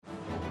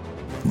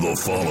The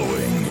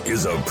following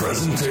is a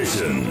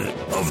presentation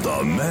of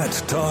the Mat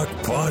Talk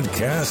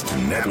Podcast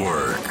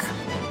Network.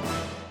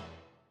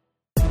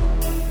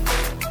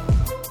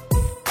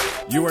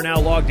 You are now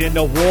logged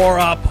into War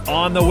Up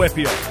on the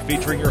Whippeal,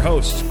 featuring your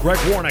hosts Greg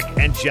Warnick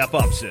and Jeff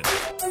Upson.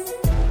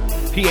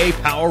 PA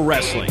Power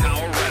Wrestling.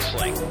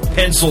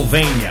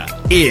 Pennsylvania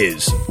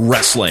is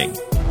wrestling.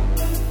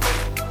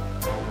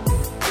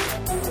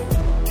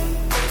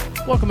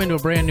 Welcome into a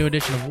brand new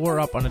edition of War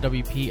Up on the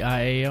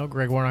WPIAL.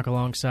 Greg Warnock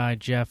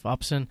alongside Jeff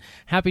Upson.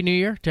 Happy New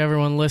Year to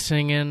everyone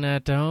listening in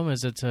at home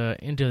as it's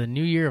into the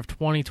new year of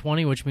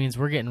 2020, which means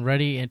we're getting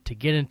ready to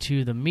get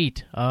into the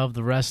meat of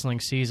the wrestling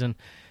season.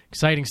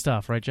 Exciting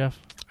stuff, right, Jeff?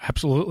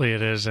 Absolutely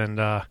it is, and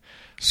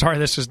sorry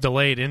this is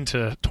delayed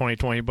into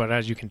 2020, but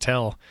as you can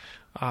tell,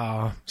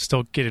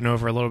 still getting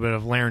over a little bit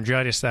of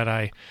laryngitis that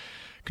I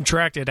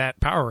contracted at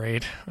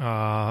Powerade,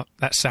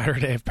 that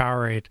Saturday of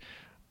Powerade.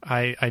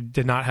 I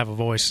did not have a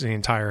voice the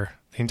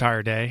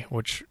entire day,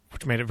 which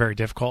made it very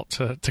difficult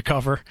to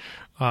cover.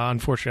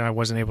 Unfortunately, I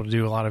wasn't able to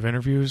do a lot of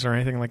interviews or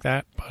anything like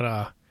that, but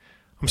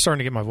I'm starting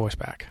to get my voice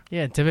back.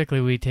 Yeah, typically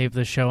we tape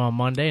the show on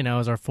Monday, and that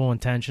was our full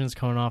intentions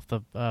coming off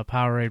the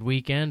Powerade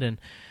weekend, and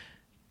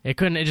it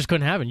just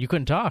couldn't happen. You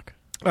couldn't talk.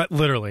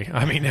 Literally.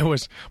 I mean, it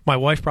was, my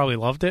wife probably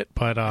loved it,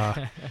 but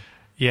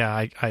yeah,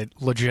 I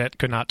legit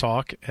could not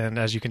talk, and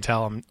as you can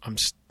tell, I'm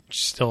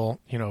still,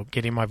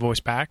 getting my voice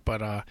back,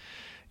 but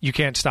you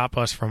can't stop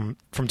us from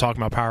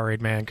talking about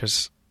Powerade, man,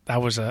 because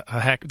that was a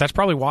heck. That's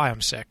probably why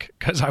I'm sick,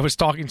 because I was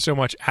talking so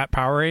much at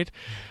Powerade.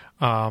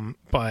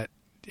 But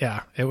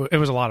yeah, it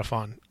was a lot of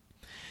fun.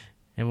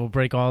 And we'll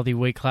break all the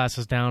weight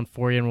classes down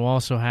for you, and we'll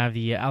also have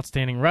the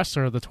outstanding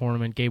wrestler of the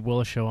tournament, Gabe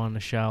Willishow, on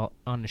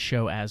the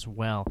show as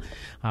well.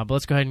 But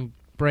let's go ahead and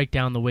break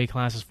down the weight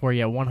classes for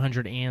you. At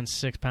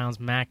 106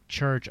 pounds, Mac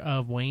Church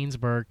of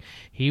Waynesburg.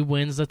 He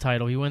wins the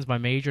title. He wins by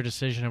major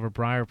decision over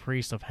Briar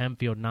Priest of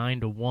Hempfield,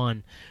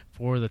 9-1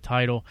 for the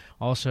title.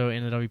 Also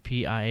in the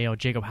WPIAL,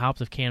 Jacob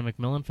Haupt of Cannon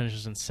McMillan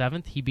finishes in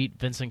 7th. He beat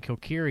Vincent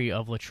Kilkeary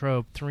of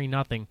Latrobe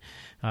 3-0.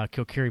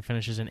 Kilkeary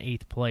finishes in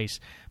 8th place.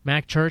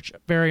 Mac Church,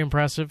 very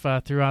impressive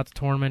throughout the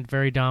tournament,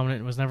 very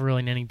dominant, was never really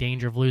in any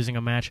danger of losing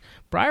a match.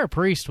 Briar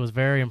Priest was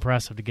very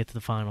impressive to get to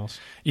the finals.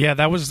 Yeah,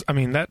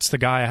 that's the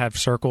guy I have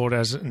circled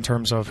as in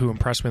terms of who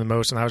impressed me the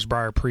most, and that was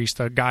Briar Priest,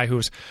 a guy who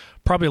was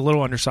probably a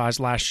little undersized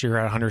last year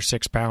at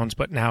 106 pounds,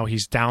 but now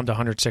he's down to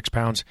 106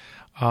 pounds.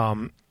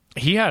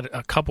 He had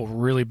a couple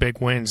really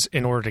big wins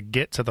in order to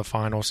get to the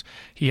finals.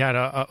 He had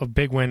a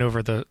big win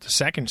over the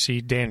second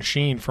seed, Dan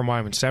Sheen from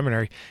Wyoming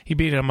Seminary. He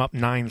beat him up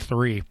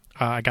 9-3.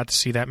 I got to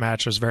see that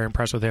match. I was very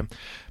impressed with him.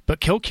 But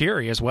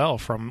Kilkeary as well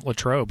from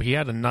Latrobe. He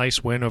had a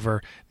nice win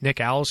over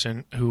Nick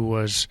Allison, who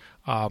was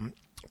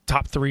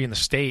top 3 in the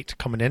state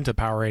coming into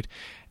Powerade.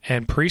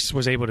 And Priest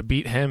was able to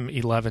beat him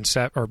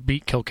 11-7, or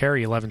beat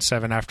Kilkeary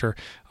 11-7 after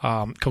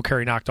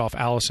Kilkeary knocked off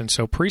Allison.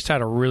 So Priest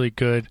had a really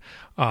good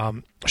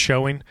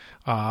showing.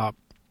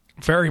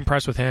 Very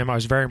impressed with him. I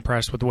was very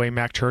impressed with the way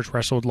Mac Church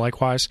wrestled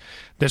likewise.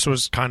 This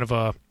was kind of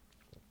I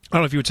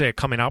don't know if you would say a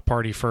coming out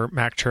party for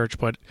Mac Church,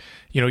 but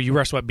you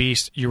wrestle at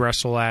Beast, you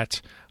wrestle at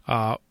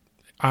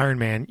Iron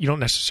Man, you don't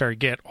necessarily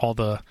get all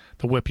the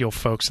Whippeal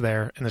folks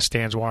there in the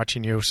stands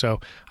watching you. So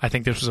I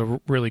think this was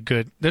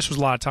this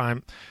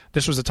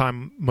was the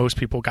time most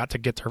people got to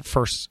get their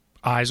first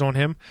eyes on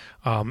him.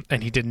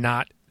 And he did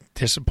not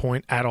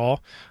disappoint at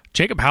all.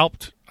 Jacob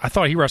Haupt, I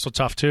thought he wrestled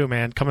tough too,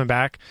 man, coming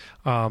back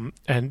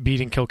and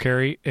beating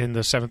Kilkeary in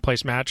the 7th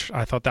place match.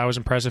 I thought that was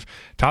impressive.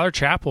 Tyler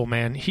Chappell,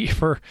 man, he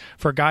for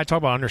a guy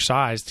talking about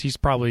undersized, he's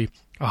probably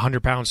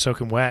 100 pounds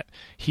soaking wet.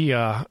 He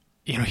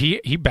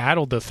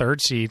battled the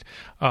 3rd seed,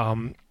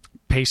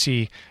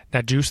 Pacey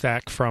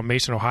Najustak from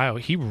Mason, Ohio.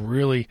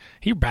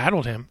 He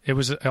battled him. It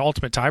was an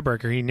ultimate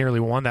tiebreaker. He nearly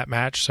won that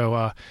match.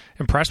 So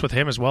impressed with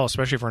him as well,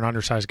 especially for an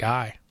undersized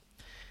guy.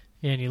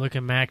 Yeah, and you look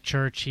at Mac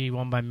Church, he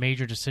won by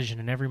major decision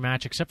in every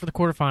match except for the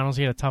quarterfinals.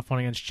 He had a tough one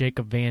against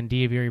Jacob Van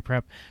D of Erie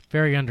Prep.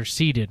 Very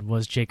underseeded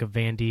was Jacob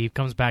Van D. He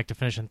comes back to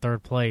finish in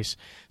 3rd place.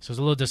 So it was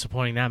a little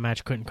disappointing that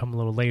match couldn't come a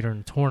little later in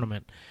the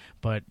tournament.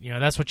 But,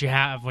 that's what you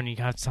have when you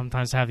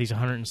sometimes have these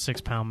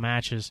 106-pound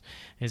matches,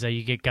 is that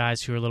you get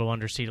guys who are a little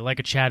underseeded, like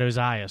a Chad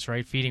Ozias,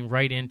 right, feeding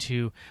right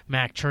into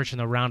Mac Church in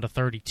the round of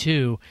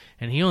 32,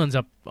 and he ends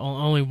up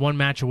only one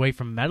match away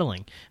from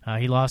medaling.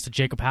 He lost to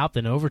Jacob Haupt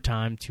in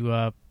overtime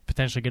to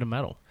potentially get a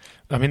medal.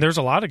 I mean, there's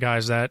a lot of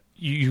guys that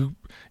you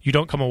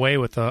don't come away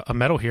with a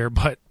medal here,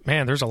 but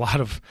man, there's a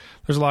lot of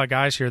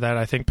guys here that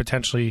I think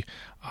potentially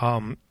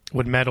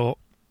would medal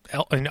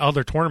in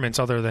other tournaments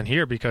other than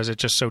here, because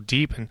it's just so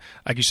deep. And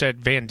like you said,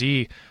 Van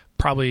D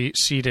probably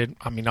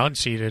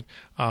unseeded,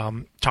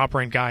 top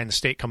ranked guy in the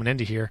state coming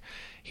into here.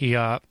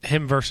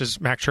 Him versus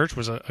Mac Church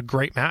was a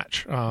great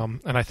match,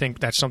 and I think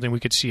that's something we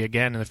could see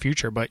again in the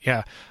future. But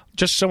yeah,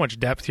 just so much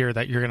depth here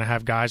that you're going to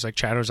have guys like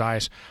Chad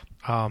Ozias,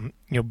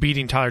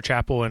 beating Tyler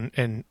Chappell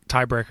in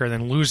tiebreaker,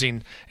 then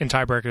losing in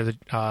tiebreaker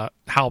to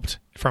Haupt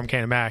from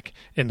Cannon Mac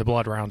in the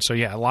blood round. So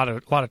yeah, a lot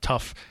of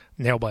tough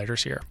nail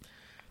biters here.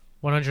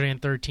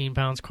 113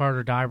 pounds,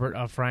 Carter Dybert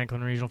of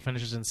Franklin Regional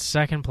finishes in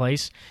second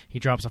place. He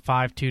drops a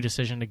 5-2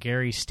 decision to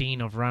Gary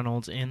Steen of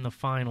Reynolds in the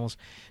finals.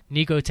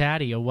 Nico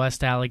Taddy of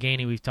West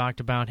Allegheny, we've talked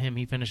about him.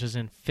 He finishes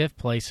in fifth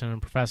place in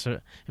an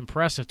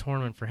impressive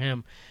tournament for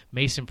him.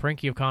 Mason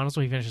Prinky of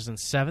Connellsville, he finishes in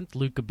seventh.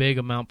 Luke Gabig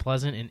of Mount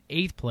Pleasant in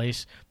eighth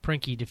place.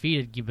 Prinky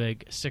defeated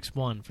Gabig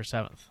 6-1 for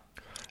seventh.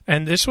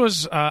 And this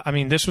was,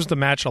 this was the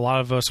match a lot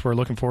of us were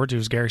looking forward to,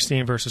 was Gary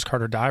Steen versus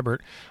Carter Dybert.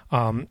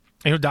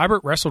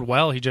 Dybert wrestled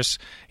well.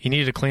 He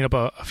needed to clean up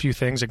a few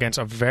things against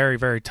a very,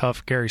 very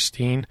tough Gary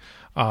Steen.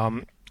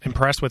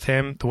 Impressed with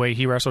him, the way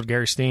he wrestled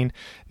Gary Steen.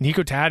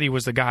 Nico Taddy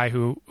was the guy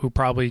who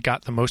probably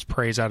got the most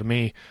praise out of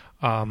me.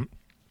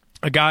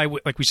 A guy,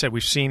 like we said,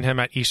 we've seen him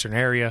at Eastern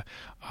Area.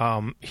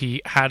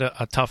 He had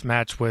a tough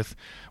match with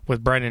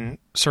Brendan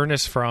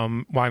Cernis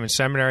from Wyman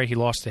Seminary. He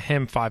lost to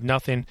him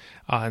 5-0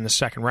 in the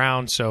second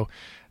round. So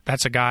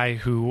that's a guy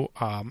who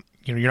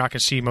you're not going to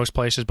see most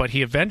places. But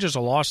he avenges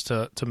a loss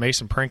to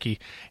Mason Prinky,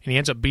 and he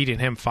ends up beating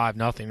him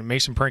 5-0. And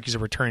Mason Prinky's a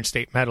returning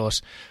state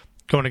medalist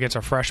going against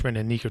our freshman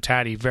and Nico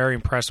Taddy. Very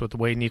impressed with the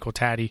way Nico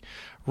Taddy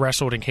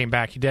wrestled and came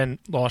back. He then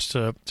lost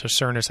to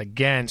Cernis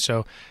again.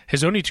 So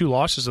his only two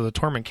losses of the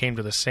tournament came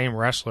to the same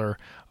wrestler.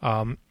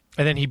 And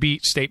then he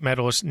beat state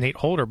medalist Nate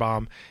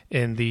Holderbaum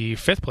in the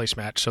fifth place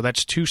match. So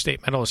that's two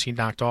state medalists he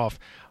knocked off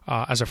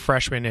as a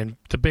freshman in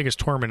the biggest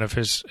tournament of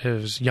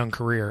his young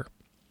career.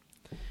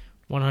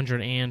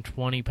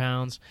 120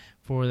 pounds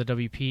for the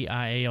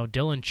WPIAL.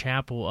 Dylan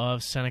Chappell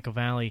of Seneca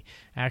Valley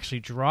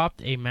actually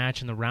dropped a match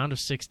in the round of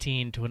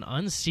 16 to an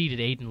unseeded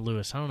Aiden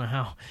Lewis. I don't know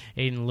how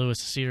Aiden Lewis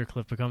of Cedar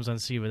Cliff becomes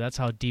unseeded, but that's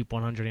how deep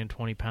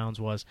 120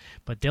 pounds was.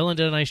 But Dylan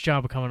did a nice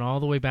job of coming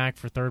all the way back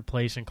for third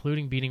place,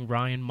 including beating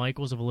Ryan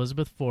Michaels of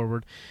Elizabeth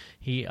Forward.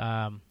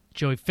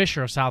 Joey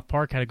Fisher of South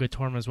Park had a good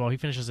tournament as well. He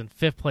finishes in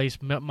fifth place.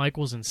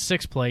 Michaels in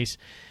sixth place.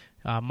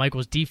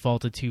 Michaels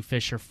defaulted to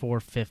Fisher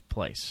for fifth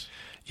place.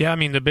 Yeah,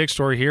 the big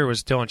story here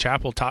was Dylan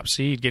Chappell, top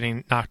seed,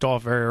 getting knocked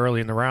off very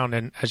early in the round.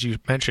 And as you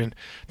mentioned,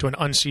 to an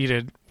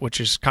unseeded,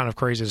 which is kind of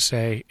crazy to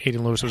say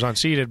Aiden Lewis was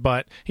unseeded,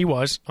 but he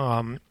was.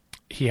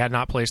 He had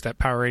not placed at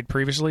Powerade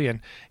previously,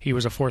 and he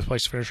was a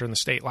fourth-place finisher in the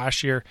state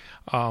last year,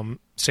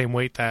 same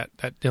weight that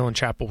Dylan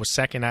Chappell was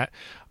second at.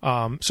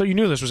 So you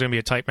knew this was going to be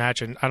a tight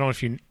match, and I don't know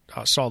if you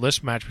saw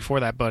this match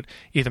before that, but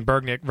Ethan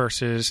Bergnick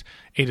versus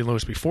Aiden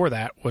Lewis before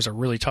that was a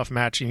really tough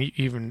match,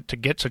 even to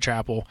get to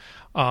Chappell.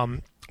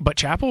 But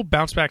Chappell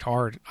bounced back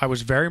hard. I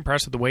was very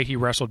impressed with the way he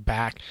wrestled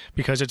back,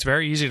 because it's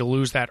very easy to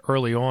lose that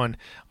early on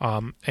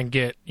and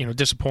get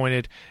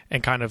disappointed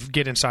and kind of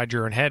get inside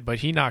your own head. But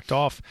he knocked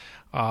off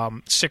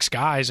 6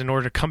 guys in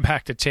order to come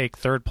back to take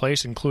third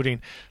place,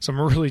 including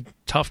some really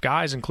tough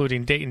guys,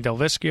 including Dayton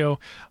Delviscio,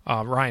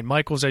 Ryan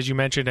Michaels, as you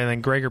mentioned, and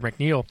then Gregor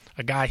McNeil,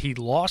 a guy he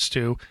lost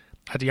to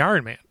at the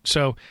Ironman.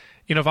 So,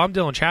 if I'm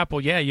Dylan Chappell,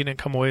 yeah, you didn't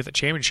come away with a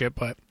championship,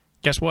 but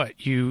guess what?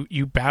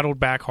 You battled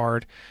back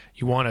hard.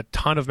 You won a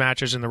ton of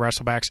matches in the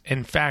Wrestlebacks.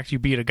 In fact, you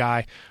beat a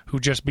guy who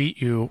just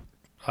beat you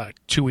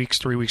 3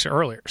 weeks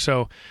earlier.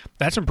 So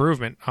that's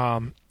improvement.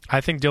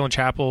 I think Dylan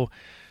Chappell,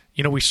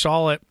 we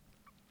saw it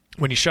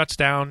when he shuts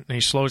down and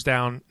he slows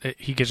down,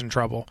 he gets in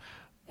trouble.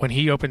 When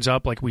he opens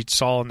up, like we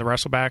saw in the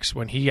Wrestlebacks,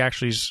 when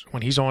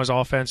he's on his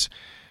offense,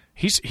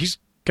 he's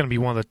going to be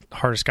one of the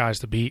hardest guys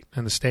to beat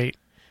in the state.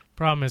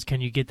 Problem is,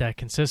 can you get that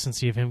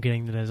consistency of him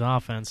getting to his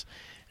offense?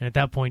 And at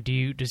that point,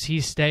 does he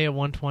stay at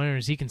 120, or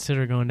does he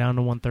consider going down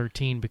to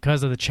 113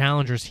 because of the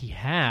challengers he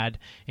had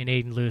in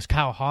Aiden Lewis?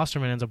 Kyle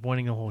Hosterman ends up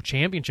winning the whole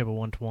championship at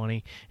 120,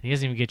 and he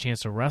doesn't even get a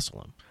chance to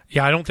wrestle him.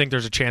 Yeah, I don't think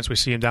there's a chance we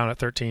see him down at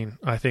 13.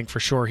 I think for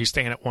sure he's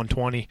staying at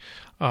 120.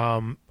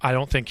 I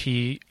don't think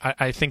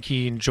I think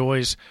he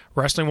enjoys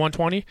wrestling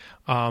 120.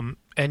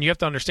 And you have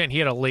to understand, he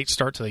had a late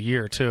start to the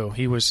year too.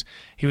 He was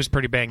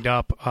pretty banged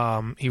up.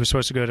 He was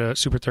supposed to go to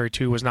Super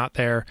 32, was not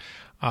there.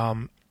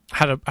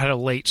 Had a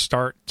late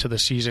start to the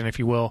season, if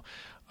you will,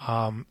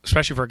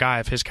 especially for a guy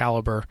of his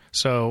caliber.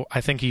 So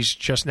I think he's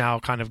just now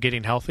kind of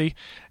getting healthy,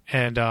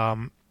 and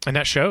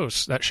that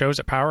shows. That shows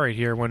at Powerade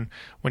here when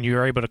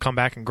you're able to come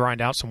back and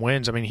grind out some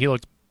wins. He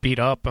looked beat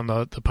up on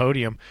the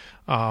podium.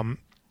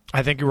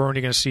 I think we're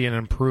only going to see an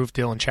improved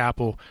Dylan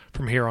Chappell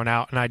from here on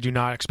out, and I do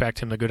not expect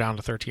him to go down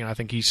to 13. I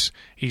think he's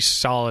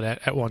solid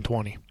at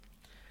 120.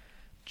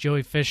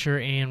 Joey Fisher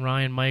and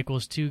Ryan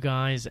Michaels, two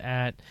guys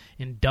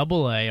in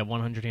AA at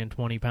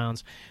 120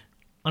 pounds.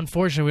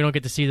 Unfortunately, we don't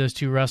get to see those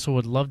two wrestle.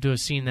 Would love to have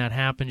seen that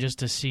happen just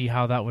to see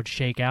how that would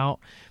shake out.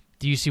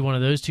 Do you see one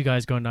of those two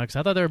guys going down? Because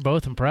I thought they were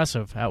both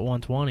impressive at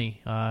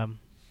 120.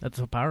 That's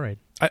a Powerade.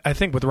 I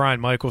think with Ryan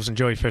Michaels and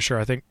Joey Fisher,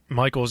 I think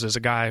Michaels is a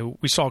guy who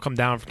we saw come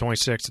down from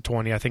 26 to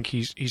 20. I think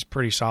he's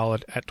pretty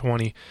solid at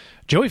 20.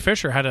 Joey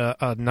Fisher had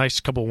a nice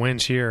couple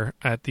wins here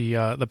at the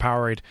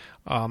Powerade,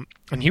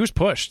 and he was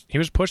pushed. He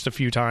was pushed a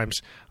few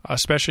times,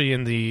 especially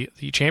in the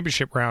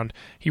championship round.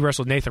 He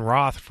wrestled Nathan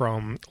Roth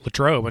from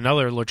Latrobe,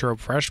 another Latrobe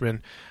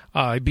freshman.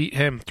 He beat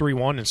him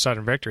 3-1 in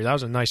sudden victory. That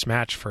was a nice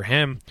match for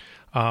him.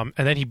 And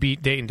then he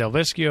beat Dayton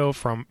Delviscio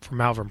from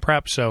Malvern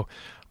Prep. So.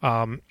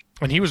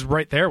 And he was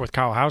right there with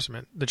Kyle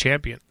Houseman, the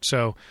champion.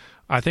 So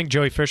I think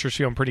Joey Fisher's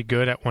feeling pretty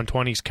good at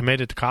 120. He's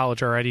committed to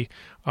college already.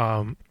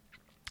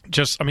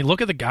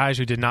 Look at the guys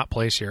who did not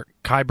place here.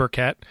 Kai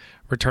Burkett,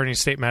 returning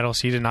state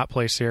medalist, he did not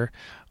place here.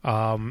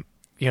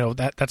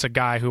 That's a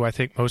guy who I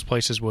think most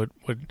places would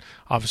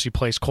obviously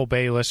place. Cole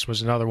Bayless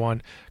was another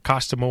one.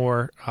 Costa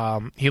Moore,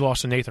 he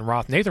lost to Nathan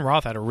Roth. Nathan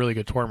Roth had a really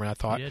good tournament, I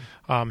thought.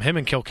 Him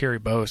and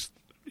Kilcarry both,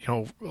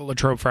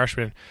 Latrobe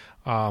freshman,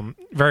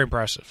 very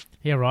impressive.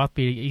 Yeah, Roth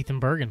beat Ethan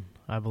Bergen,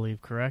 I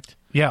believe, correct?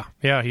 Yeah,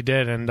 he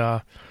did,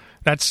 and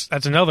that's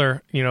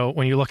another.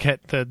 When you look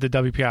at the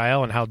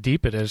WPIL and how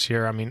deep it is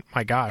here, I mean,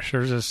 my gosh,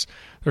 there's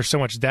so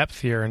much depth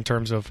here in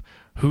terms of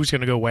who's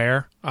going to go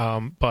where.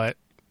 But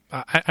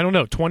I don't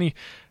know.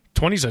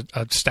 20's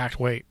a stacked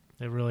weight.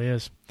 It really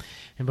is.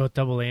 In both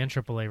AA and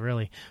AAA,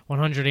 really.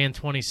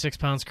 126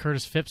 pounds,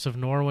 Curtis Phipps of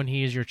Norwin.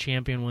 He is your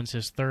champion, wins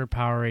his third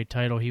Powerade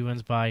title. He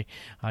wins by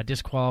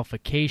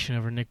disqualification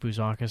over Nick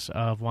Bouzakis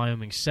of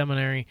Wyoming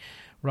Seminary.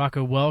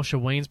 Rocco Welsh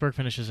of Waynesburg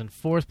finishes in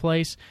 4th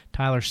place.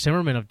 Tyler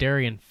Simmerman of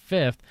Darien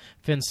 5th.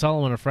 Finn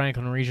Solomon of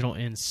Franklin Regional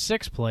in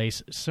 6th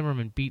place.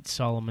 Simmerman beat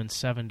Solomon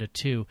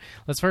 7-2.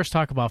 Let's first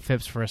talk about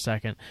Phipps for a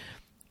second.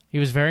 He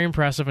was very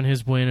impressive in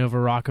his win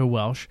over Rocco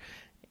Welsh.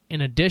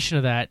 In addition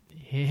to that,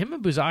 him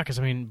and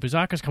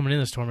Bouzakis coming in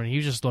this tournament,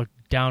 he just looked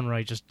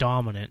downright just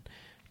dominant.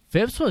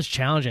 Phipps was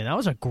challenging. That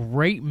was a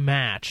great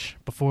match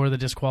before the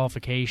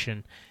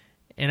disqualification.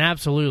 And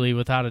absolutely,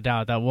 without a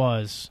doubt, that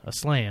was a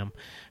slam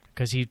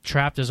because he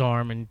trapped his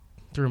arm and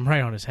threw him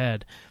right on his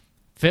head.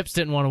 Phipps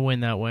didn't want to win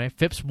that way.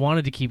 Phipps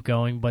wanted to keep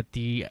going, but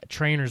the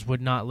trainers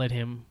would not let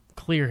him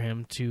clear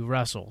him to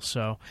wrestle.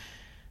 So,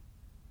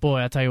 boy,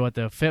 I'll tell you what,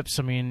 though, Phipps,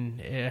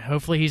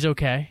 hopefully he's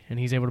okay and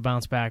he's able to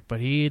bounce back,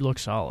 but he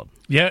looked solid.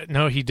 Yeah,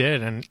 no, he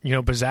did. And,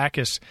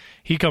 Bouzakis,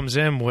 he comes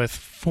in with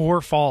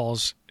 4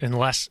 falls in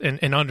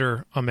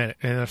under a minute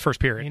in the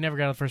first period. He never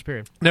got out of the first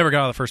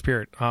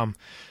period.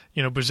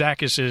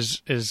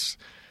 Bouzakis is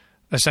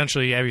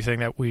essentially everything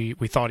that we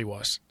thought he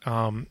was.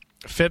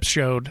 Phipps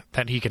showed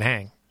that he can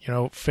hang.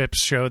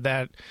 Phipps showed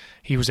that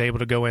he was able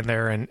to go in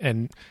there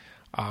and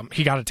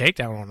he got a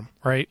takedown on him,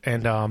 right?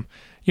 And,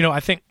 I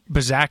think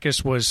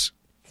Bouzakis was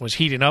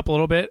heating up a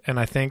little bit, and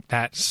I think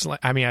that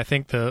I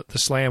think the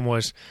slam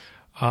was,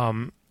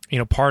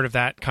 part of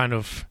that kind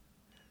of.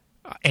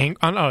 I'm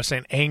not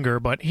saying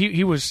anger, but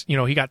he was,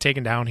 he got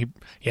taken down.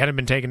 He hadn't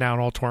been taken down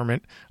all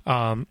tournament.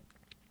 I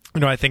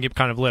think it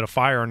kind of lit a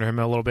fire under him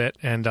a little bit,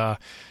 and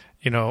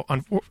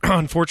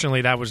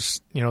unfortunately, that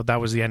was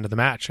the end of the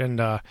match. And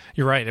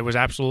you're right, it was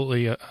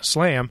absolutely a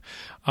slam.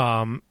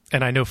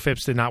 And I know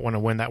Phipps did not want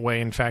to win that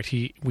way. In fact,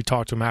 we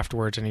talked to him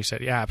afterwards, and he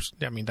said, "Yeah,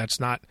 that's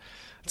not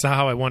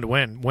how I wanted to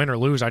win or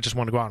lose. I just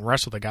want to go out and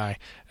wrestle the guy."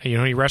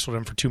 He wrestled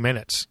him for 2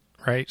 minutes,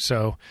 right?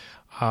 So,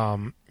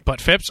 but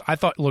Phipps, I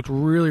thought looked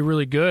really,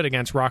 really good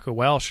against Rocco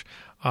Welsh.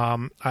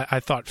 I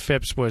thought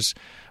Phipps was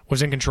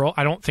in control.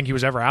 I don't think he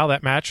was ever out of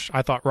that match.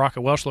 I thought Rocco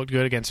Welsh looked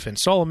good against Finn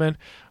Solomon.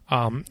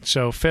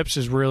 So Phipps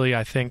is really,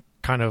 I think,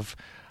 kind of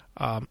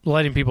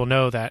letting people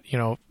know that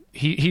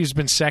he's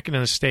been second in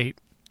the state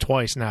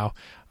twice now.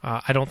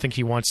 I don't think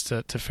he wants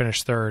to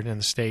finish third in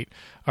the state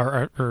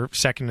or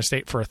second in the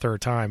state for a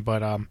third time.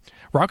 But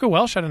Rocco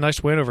Welsh had a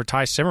nice win over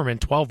Ty Simmerman,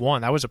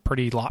 12-1. That was a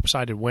pretty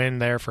lopsided win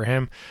there for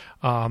him.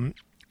 And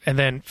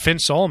then Finn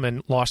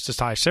Solomon lost to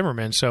Ty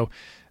Simmerman. So,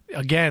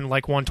 again,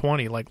 like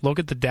 120, look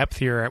at the depth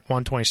here at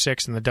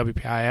 126 in the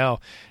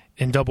WPIL.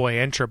 In AA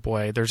and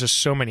AAA, there's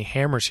just so many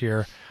hammers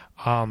here.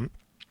 A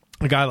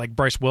guy like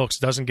Bryce Wilkes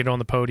doesn't get on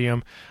the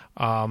podium.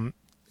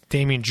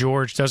 Damian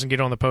George doesn't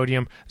get on the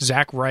podium.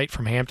 Zach Wright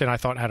from Hampton, I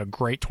thought, had a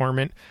great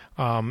tournament.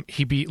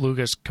 He beat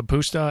Lucas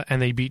Kapusta, and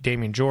they beat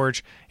Damian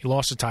George. He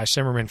lost to Ty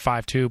Simmerman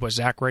 5-2, but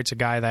Zach Wright's a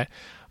guy that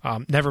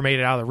never made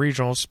it out of the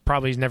regionals.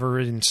 Probably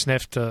never even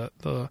sniffed the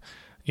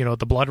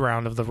blood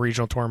round of the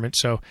regional tournament.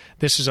 So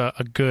this is a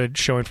good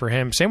showing for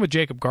him. Same with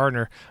Jacob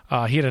Gardner.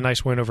 He had a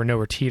nice win over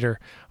Noah Teeter.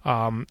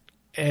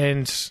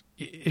 And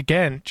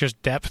again, just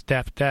depth.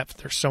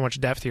 There's so much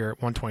depth here at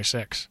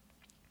 126.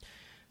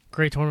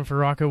 Great tournament for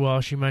Rocco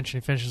Welsh. You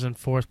mentioned he finishes in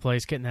 4th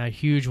place, getting that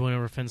huge win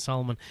over Finn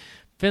Solomon.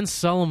 Finn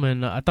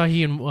Solomon, I thought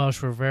he and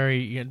Welsh were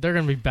they're going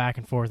to be back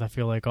and forth, I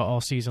feel like,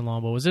 all season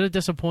long. But was it a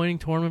disappointing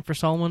tournament for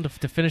Solomon to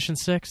finish in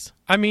 6th?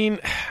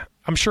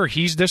 I'm sure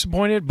he's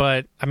disappointed,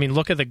 but,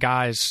 look at the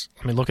guys.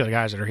 Look at the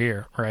guys that are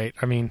here, right?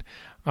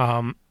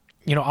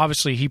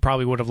 Obviously he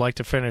probably would have liked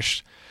to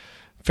finish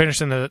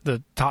in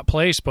the top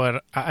place,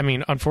 but,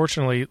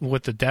 unfortunately,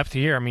 with the depth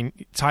here,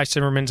 Ty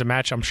Simmerman's a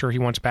match I'm sure he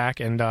wants back,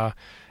 and,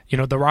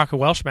 the Rocco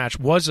Welsh match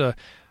was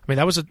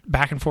that was a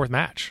back-and-forth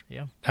match.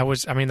 Yeah.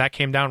 That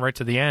came down right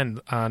to the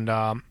end, and,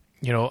 a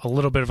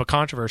little bit of a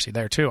controversy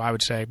there, too, I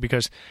would say,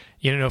 because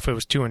you didn't know if it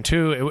was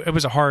 2-2. It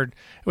was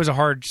a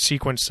hard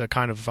sequence to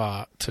kind of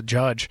to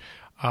judge.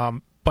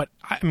 But,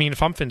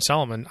 if I'm Finn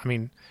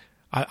Solomon,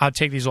 I'd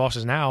take these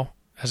losses now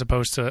as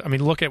opposed to,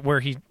 look at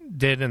where he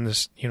did in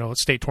this,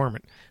 state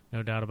tournament.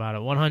 No doubt about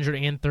it.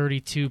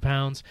 132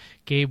 pounds.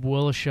 Gabe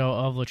Willishow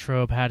of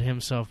Latrobe had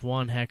himself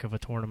one heck of a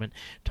tournament.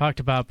 Talked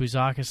about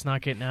Bouzakis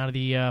not getting out of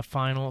the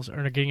finals,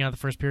 or not getting out of the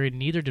first period.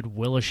 Neither did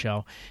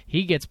Willishow.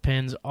 He gets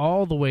pins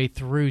all the way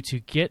through to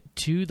get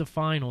to the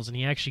finals, and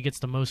he actually gets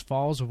the most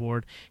falls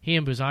award. He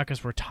and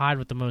Bouzakis were tied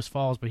with the most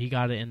falls, but he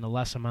got it in the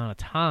less amount of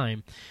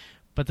time.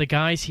 But the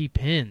guys he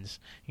pins,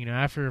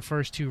 after the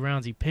first 2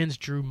 rounds, he pins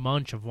Drew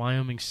Munch of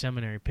Wyoming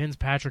Seminary, pins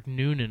Patrick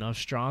Noonan of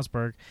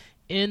Strasburg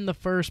in the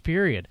first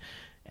period.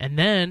 And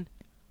then,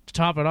 to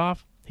top it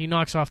off, he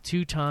knocks off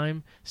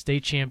 2-time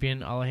state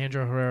champion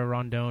Alejandro Herrera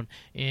Rondon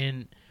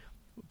in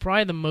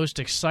probably the most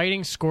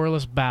exciting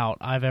scoreless bout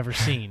I've ever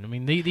seen. I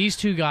mean, these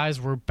two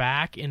guys were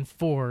back and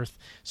forth,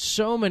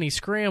 so many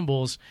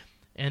scrambles,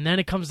 and then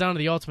it comes down to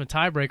the ultimate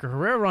tiebreaker.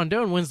 Herrera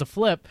Rondon wins the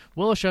flip.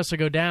 Willis has to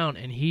go down,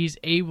 and he's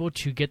able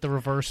to get the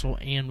reversal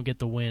and get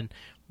the win.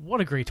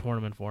 What a great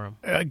tournament for him.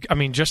 I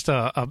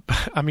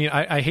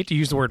hate to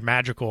use the word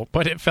magical,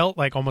 but it felt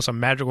like almost a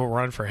magical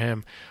run for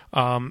him.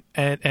 And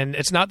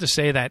it's not to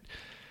say that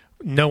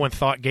no one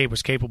thought Gabe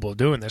was capable of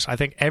doing this. I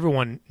think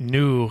everyone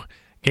knew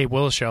Gabe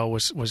Willishow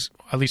was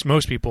at least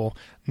most people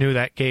knew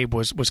that Gabe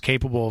was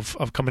capable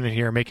of coming in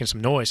here and making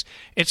some noise.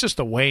 It's just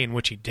the way in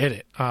which he did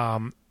it.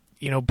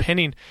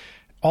 Pinning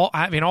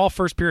all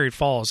first period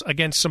falls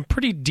against some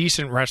pretty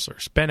decent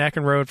wrestlers. Ben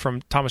Eckenrode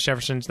from Thomas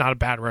Jefferson's not a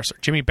bad wrestler.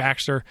 Jimmy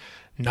Baxter,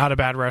 not a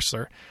bad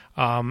wrestler.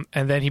 And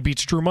then he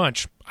beats Drew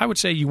Munch. I would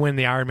say you win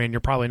the Ironman, you're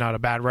probably not a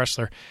bad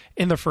wrestler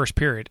in the first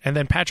period. And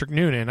then Patrick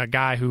Noonan, a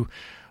guy who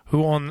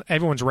on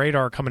everyone's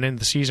radar coming into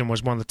the season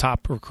was one of the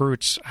top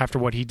recruits after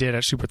what he did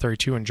at Super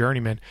 32 and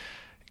Journeyman.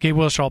 Gabe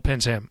Willishow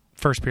pins him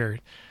first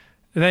period.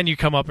 And then you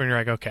come up and you're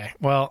like, okay,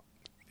 well,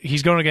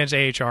 he's going against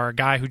AHR, a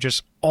guy who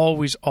just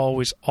always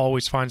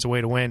finds a way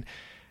to win.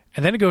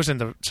 And then it goes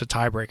into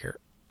tiebreaker.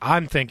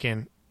 I'm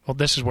thinking, well,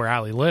 this is where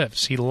Ali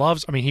lives. He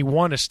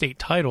won a state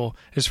title,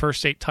 his first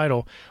state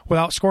title,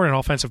 without scoring an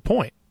offensive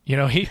point.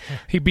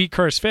 He beat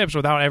Curtis Phipps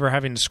without ever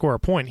having to score a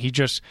point. He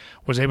just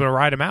was able to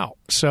ride him out.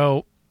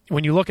 So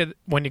when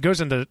it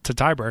goes into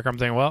tiebreaker, I'm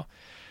thinking, well,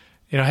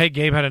 hey,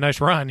 Gabe had a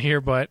nice run here,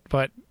 but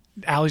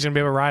Ali's going to be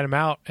able to ride him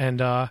out.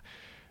 And, I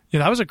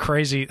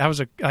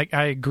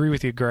agree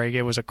with you, Greg.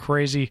 It was a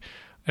crazy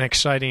and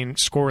exciting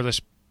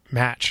scoreless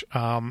match.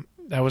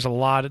 There was a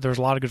lot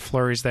of good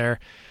flurries there,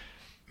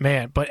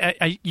 man. But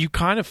you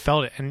kind of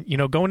felt it, and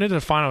going into the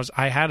finals,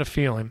 I had a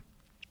feeling.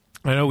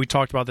 I know we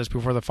talked about this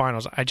before the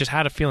finals. I just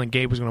had a feeling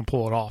Gabe was going to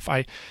pull it off.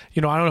 I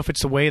don't know if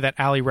it's the way that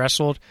Ali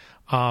wrestled.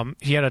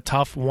 He had a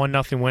tough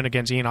 1-0 win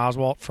against Ian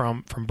Oswalt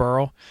from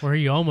Burrow, where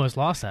he almost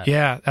lost that.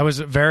 Yeah, that was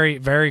a very,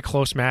 very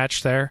close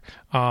match there.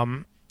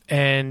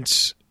 And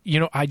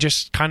I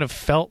just kind of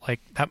felt like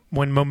that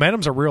when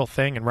momentum's a real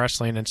thing in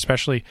wrestling, and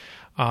especially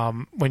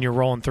when you're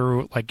rolling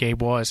through like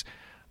Gabe was,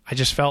 I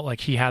just felt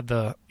like he had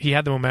the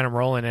momentum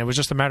rolling, and it was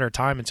just a matter of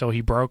time until he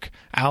broke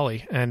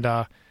Ali, and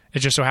it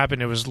just so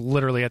happened it was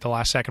literally at the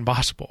last second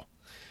possible.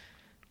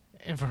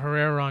 And for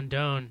Herrera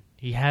Rondon,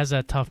 he has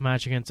that tough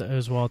match against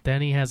Oswalt,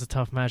 then he has a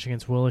tough match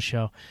against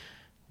Willishow.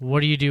 What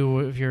do you do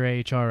with your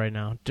AHR right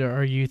now?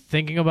 Are you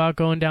thinking about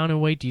going down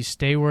in weight? Do you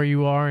stay where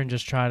you are and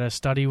just try to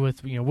study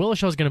with,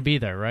 Willishow's going to be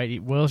there,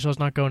 right? Willishow's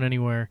not going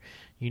anywhere.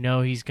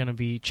 He's going to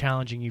be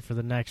challenging you for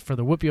the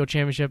WPO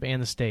Championship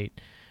and the state.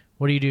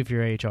 What do you do for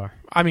your AHR?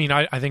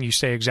 I think you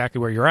stay exactly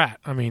where you're at.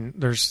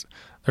 There's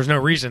no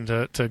reason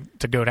to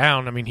go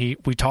down.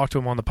 We talked to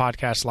him on the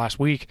podcast last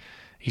week.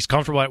 He's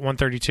comfortable at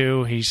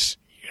 132. He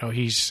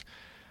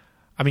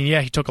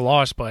took a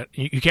loss, but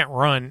you can't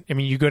run.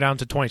 You go down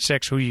to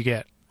 26, who you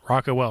get?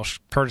 Rocco Welsh,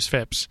 Curtis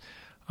Phipps,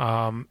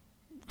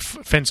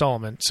 Finn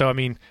Solomon. So,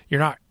 you're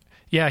not...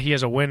 Yeah, he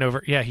has a win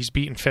over... Yeah, he's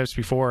beaten Phipps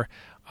before.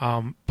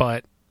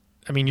 But,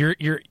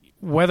 you're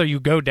whether you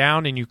go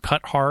down and you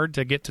cut hard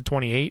to get to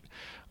 28,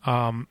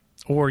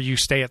 or you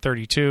stay at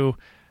 32,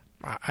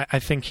 I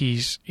think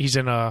he's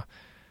in a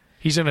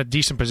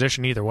decent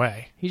position either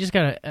way. He just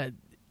got to...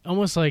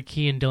 almost like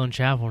he and Dylan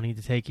Chappell need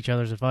to take each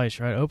other's advice,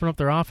 right? Open up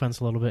their offense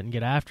a little bit and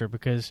get after,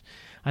 because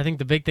I think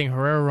the big thing,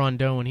 Herrera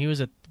Rondon, when he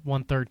was at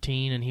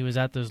 113 and he was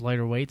at those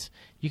lighter weights,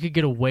 you could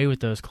get away with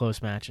those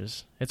close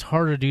matches. It's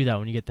harder to do that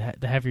when you get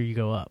the heavier you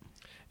go up.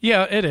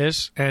 Yeah, it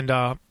is. And,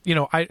 I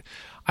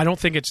don't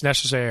think it's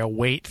necessarily a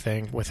weight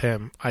thing with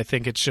him. I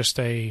think it's just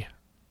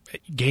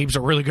Gabe's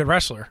a really good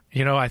wrestler.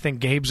 I think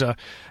Gabe's he's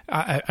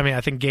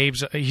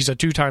a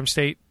 2-time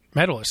state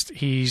medalist.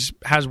 He's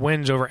has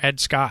wins over Ed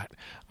Scott.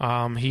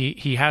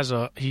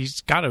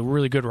 He's got a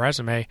really good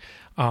resume,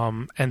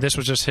 and this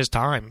was just his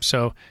time.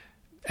 So,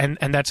 and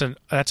that's a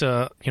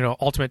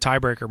ultimate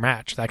tiebreaker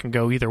match that can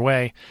go either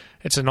way.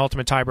 It's an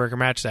ultimate tiebreaker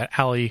match that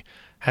Ali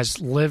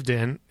has lived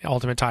in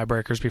ultimate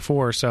tiebreakers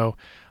before. So,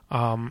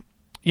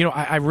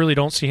 I really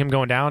don't see him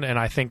going down, and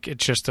I think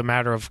it's just a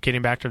matter of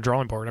getting back to the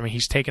drawing board.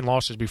 He's taken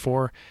losses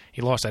before.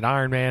 He lost at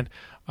Ironman.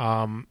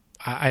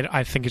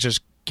 I think it's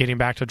just getting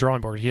back to the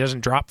drawing board. He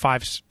doesn't drop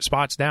 5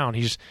 spots down.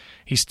 He's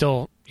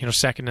still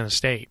second in the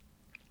state.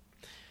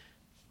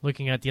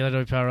 Looking at the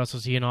other WPI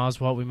wrestlers, Ian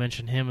Oswalt, we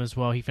mentioned him as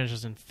well. He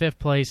finishes in 5th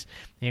place.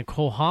 And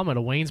Cole Hammett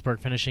of Waynesburg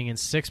finishing in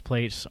 6th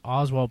place.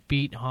 Oswalt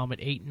beat Hammett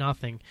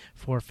 8-0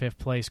 for 5th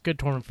place. Good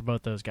tournament for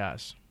both those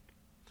guys.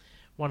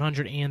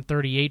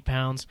 138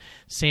 pounds.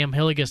 Sam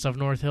Hilligus of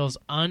North Hills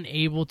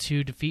unable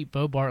to defeat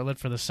Bo Bartlett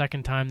for the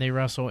second time they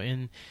wrestle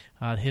in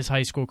his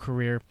high school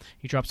career.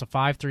 He drops a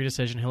 5-3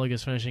 decision.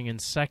 Hilligus finishing in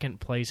 2nd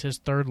place, his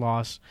 3rd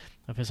loss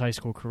of his high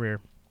school career.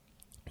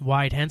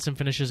 Wyatt Henson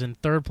finishes in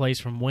 3rd place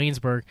from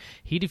Waynesburg.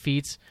 He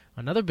defeats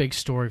another big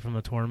story from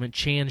the tournament,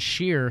 Chan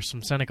Shear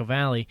from Seneca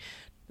Valley.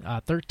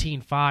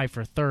 13-5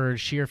 for 3rd.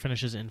 Shear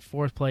finishes in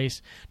 4th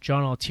place.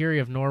 John Altieri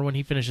of Norwin,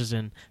 he finishes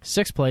in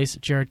 6th place.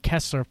 Jared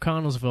Kessler of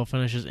Connellsville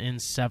finishes in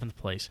 7th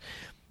place.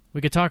 We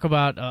could talk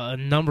about a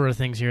number of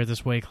things here at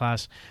this weight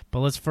class,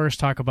 but let's first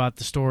talk about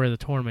the story of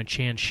the tournament,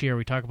 Chan Shear.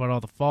 We talk about all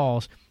the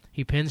falls.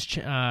 He pins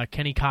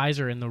Kenny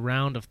Kaiser in the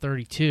round of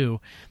 32,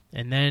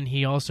 and then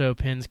he also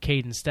pins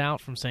Caden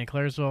Stout from St.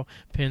 Clairsville,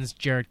 pins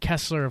Jared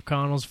Kessler of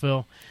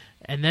Connellsville,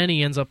 and then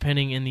he ends up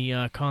pinning in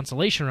the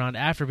consolation round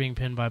after being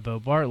pinned by Bo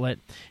Bartlett.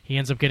 He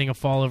ends up getting a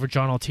fall over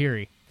John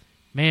Altieri.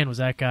 Man, was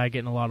that guy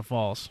getting a lot of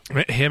falls.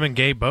 Him and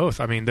Gabe both.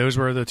 I mean, those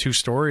were the two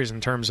stories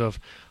in terms of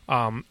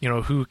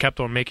who kept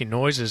on making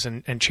noises.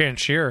 And Chan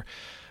Shear,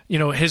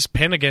 his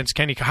pin against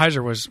Kenny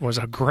Kaiser was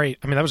a great.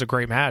 I mean, that was a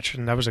great match,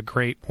 and that was a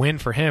great win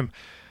for him.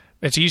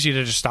 It's easy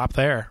to just stop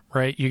there,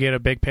 right? You get a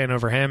big pin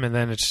over him, and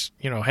then it's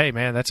hey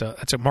man, that's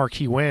a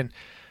marquee win.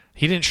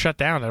 He didn't shut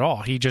down at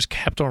all. He just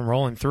kept on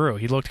rolling through.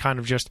 He looked kind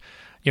of just,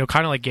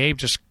 kind of like Gabe.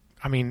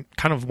 Kind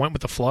of went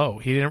with the flow.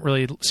 He didn't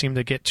really seem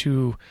to get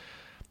too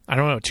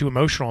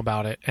emotional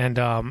about it. And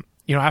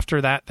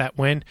after that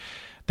win,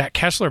 that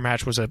Kessler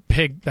match was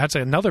that's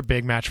another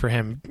big match for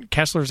him.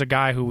 Kessler's a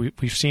guy who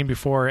we've seen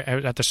before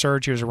at the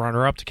Surge. He was a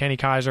runner-up to Kenny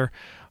Kaiser.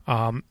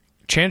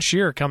 Chan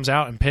Shear comes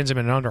out and pins him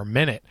in under a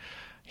minute.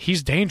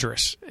 He's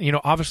dangerous.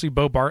 Obviously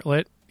Bo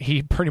Bartlett,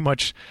 he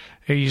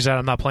said,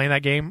 I'm not playing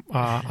that game.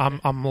 I'm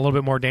a little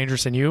bit more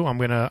dangerous than you. I'm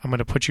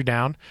gonna put you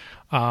down.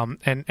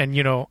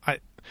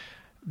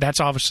 That's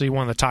obviously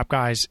one of the top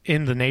guys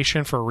in the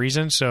nation for a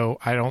reason. So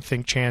I don't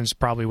think Chan's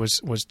probably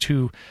was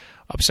too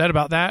upset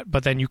about that.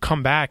 But then you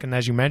come back, and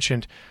as you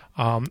mentioned,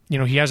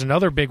 he has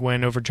another big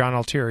win over John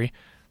Altieri.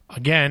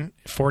 Again,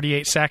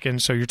 48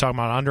 seconds, so you're talking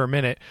about under a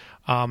minute.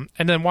 And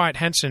then Wyatt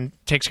Henson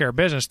takes care of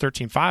business,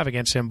 13-5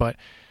 against him. But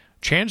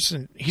Chan's,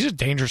 he's a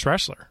dangerous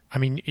wrestler. I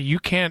mean, you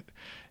can't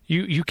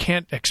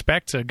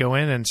expect to go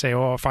in and say,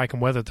 oh, if I can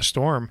weather the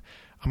storm,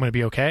 I'm going to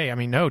be okay. I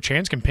mean, no,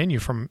 Chan's can pin you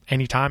from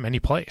any time, any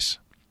place.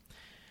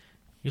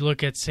 You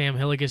look at Sam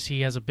Hilligus,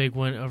 he has a big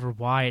win over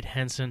Wyatt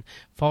Henson,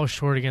 falls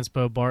short against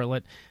Bo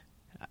Bartlett.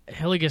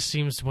 Hilligus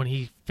seems, when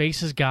he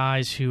faces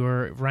guys who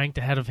are ranked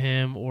ahead of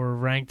him or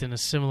ranked in a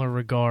similar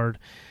regard,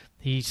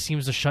 he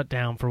seems to shut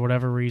down for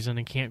whatever reason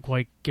and can't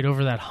quite get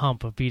over that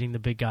hump of beating the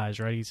big guys,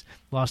 right? He's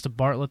lost to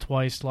Bartlett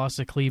twice, lost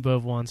to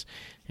Klebov once,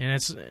 and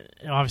it's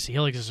obviously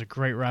Hilligus is a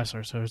great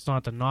wrestler, so it's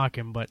not to knock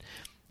him, but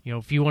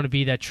if you want to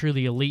be that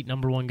truly elite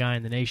number one guy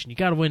in the nation, you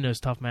got to win those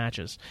tough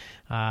matches.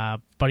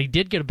 But he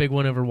did get a big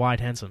win over Wyatt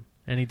Henson,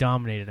 and he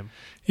dominated him.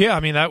 Yeah, I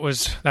mean that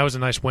was a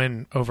nice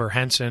win over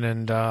Henson,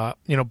 and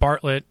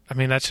Bartlett. I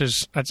mean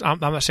I'm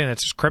not saying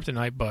that's his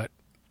kryptonite, but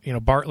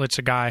Bartlett's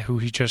a guy who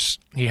he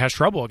has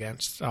trouble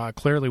against.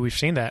 Clearly, we've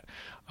seen that.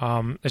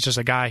 It's just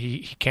a guy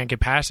he can't get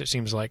past, it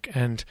seems like.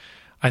 And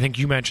I think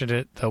you mentioned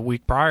it the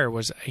week prior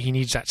was he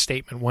needs that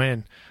statement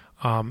win.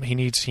 He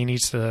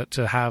needs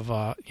to have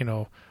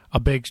a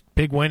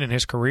big win in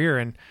his career,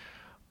 and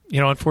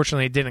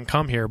unfortunately it didn't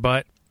come here.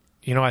 But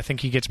I think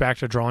he gets back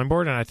to the drawing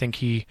board, and I think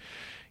he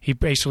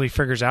basically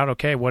figures out,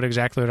 okay, what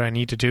exactly do I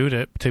need to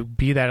do to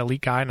be that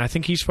elite guy? And I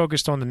think he's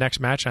focused on the next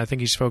match, and I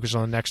think he's focused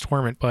on the next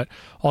tournament. But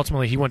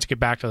ultimately, he wants to get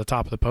back to the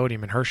top of the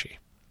podium in Hershey.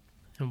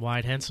 And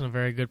Wyatt Henson, a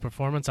very good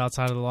performance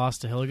outside of the loss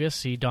to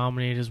Hilligus. He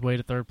dominated his way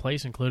to third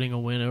place, including a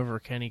win over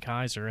Kenny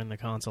Kaiser in the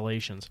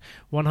consolations.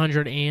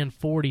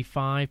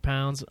 145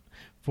 pounds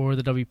for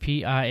the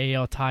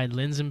WPIAL Ty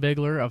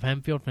Linzenbigler of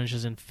Hempfield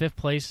finishes in 5th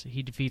place.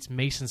 He defeats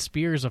Mason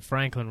Spears of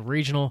Franklin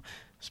Regional.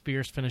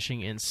 Spears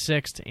finishing in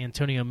 6th.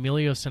 Antonio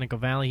Emilio, Seneca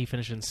Valley, he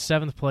finished in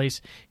 7th place.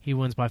 He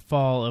wins by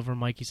fall over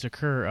Mikey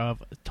Sakur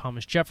of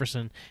Thomas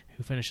Jefferson,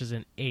 who finishes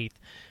in 8th.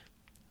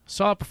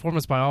 Solid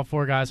performance by all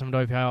four guys from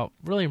WPIAL.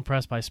 Really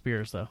impressed by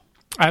Spears, though.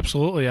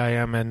 Absolutely, I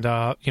am. And,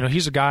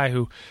 he's a guy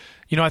who,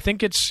 I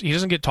think he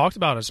doesn't get talked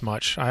about as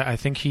much. I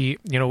think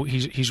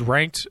he's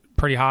ranked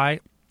pretty high.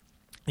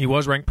 He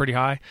was ranked pretty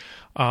high.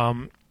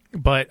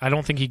 But I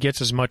don't think he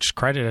gets as much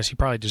credit as he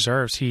probably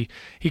deserves. He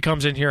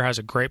comes in here, has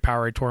a great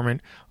Powerade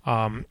tournament.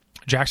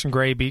 Jackson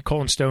Gray beat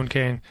Colton Stone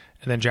King,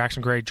 and then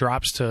Jackson Gray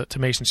drops to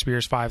Mason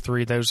Spears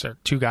 5-3. Those are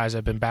two guys that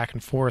have been back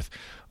and forth.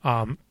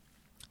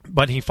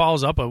 But he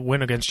follows up a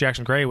win against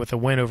Jackson Gray with a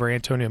win over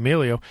Antonio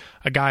Emilio,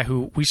 a guy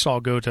who we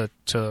saw go to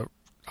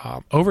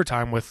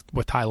overtime with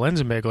Ty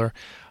Linzenbigler.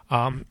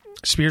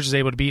 Spears is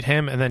able to beat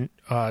him and then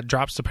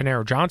drops to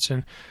Panero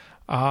Johnson.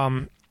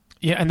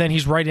 Yeah, and then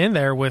he's right in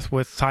there with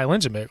Ty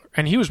Linzenbigler.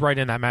 And he was right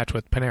in that match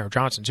with Panero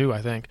Johnson, too,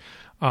 I think.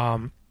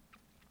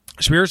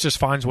 Spears just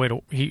finds a way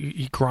to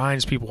he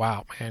grinds people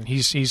out, man.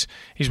 He's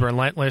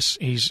relentless.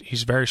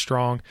 He's very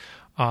strong.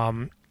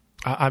 I'm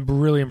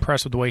really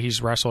impressed with the way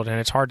he's wrestled, and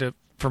it's hard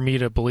for me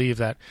to believe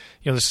that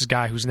this is a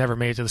guy who's never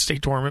made it to the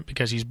state tournament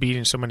because he's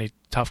beating so many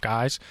tough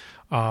guys.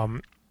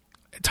 Ty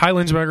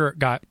Linsberger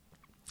got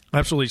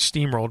absolutely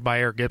steamrolled by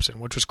Eric Gibson,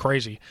 which was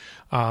crazy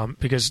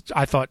because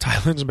I thought Ty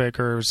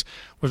Linsberger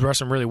was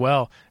wrestling really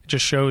well. It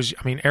just shows.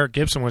 I mean, Eric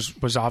Gibson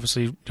was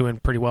obviously doing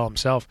pretty well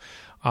himself.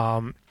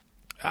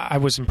 I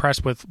was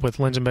impressed with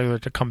Linsberger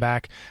to come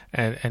back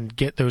and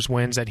get those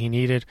wins that he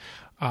needed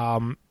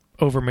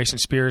over Mason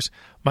Spears.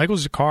 Michael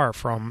Zakar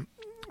from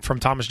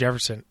Thomas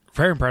Jefferson,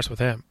 very impressed with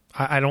him.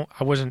 I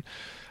wasn't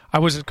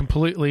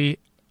completely.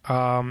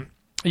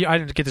 I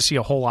didn't get to see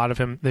a whole lot of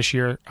him this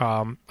year.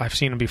 I've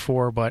seen him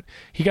before, but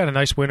he got a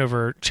nice win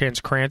over Chance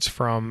Krantz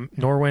from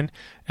Norwin,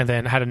 and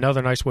then had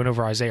another nice win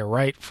over Isaiah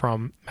Wright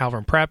from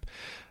Malvern Prep.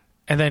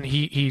 And then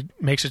he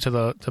makes it to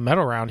the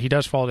medal round. He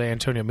does fall to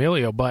Antonio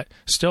Emilio, but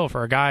still,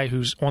 for a guy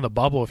who's on the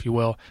bubble, if you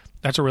will,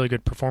 that's a really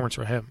good performance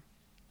for him.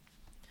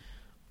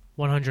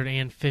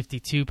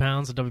 152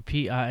 pounds of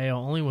WPIAL,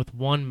 only with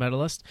one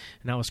medalist,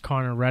 and that was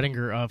Connor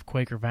Redinger of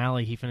Quaker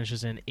Valley. He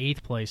finishes in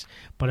 8th place,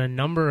 but a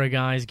number of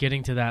guys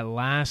getting to that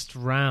last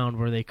round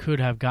where they could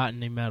have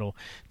gotten a medal.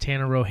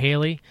 Tanner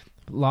Rohaley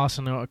lost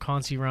in the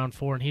Concy round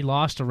 4, and he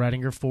lost to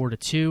Redinger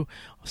 4-2.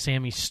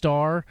 Sammy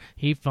Starr,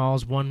 he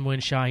falls one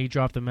win shy. He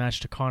dropped the match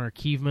to Connor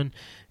Kievman.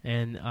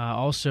 And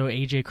also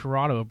AJ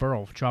Corrado of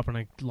Burrell dropping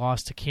a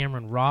loss to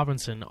Cameron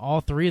Robinson.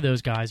 All three of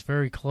those guys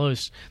very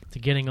close to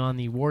getting on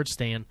the award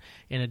stand.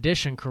 In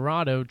addition,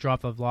 Corrado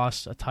dropped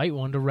a tight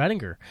one to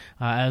Redinger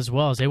as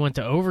well, as they went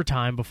to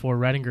overtime before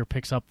Redinger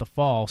picks up the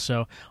fall.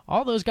 So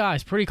all those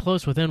guys pretty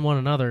close within one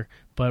another,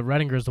 but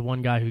Redinger is the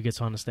one guy who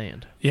gets on the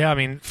stand. Yeah, I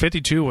mean,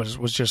 52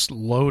 was just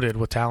loaded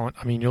with talent.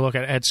 I mean, you look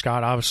at Ed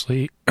Scott,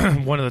 obviously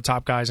one of the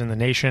top guys in the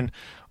nation.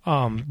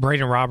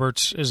 Braden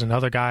Roberts is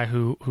another guy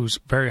who's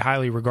very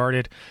highly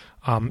regarded.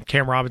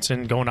 Cam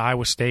Robinson going to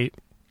Iowa State.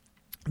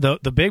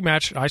 The big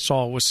match I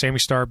saw was Sammy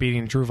Starr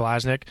beating Drew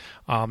Vlasnik.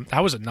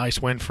 That was a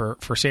nice win for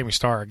Sammy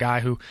Starr, a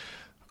guy who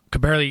could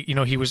barely,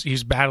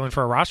 he's battling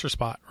for a roster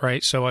spot,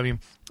 right? So, I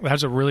mean,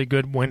 that's a really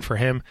good win for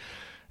him.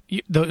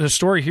 The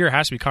story here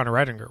has to be Connor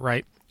Redinger,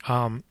 right?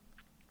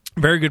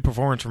 Very good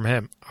performance from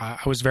him. I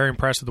was very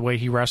impressed with the way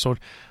he wrestled,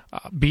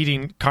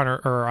 beating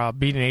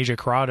AJ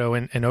Corrado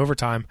in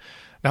overtime.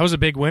 That was a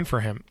big win for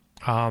him.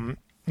 I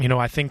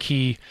think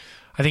he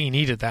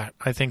needed that.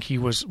 I think he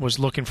was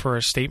looking for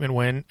a statement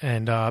win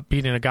and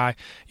beating a guy.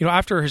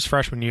 After his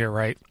freshman year,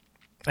 right?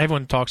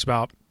 Everyone talks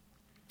about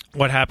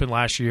what happened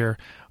last year.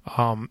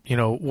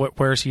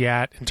 Where's he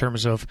at in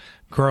terms of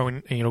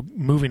growing?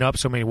 Moving up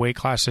so many weight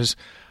classes.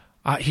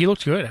 He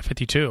looked good at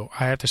 52.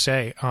 I have to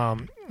say,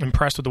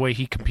 impressed with the way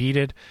he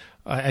competed.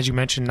 As you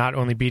mentioned, not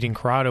only beating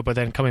Corrado, but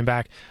then coming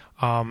back.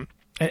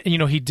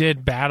 He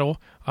did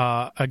battle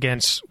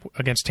against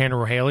Tanner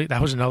Rohaley.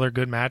 That was another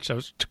good match. That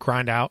was to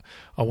grind out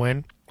a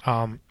win.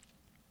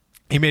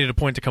 He made it a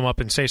point to come up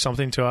and say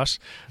something to us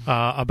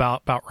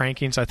about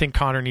rankings. I think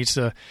Connor needs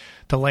to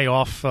lay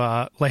off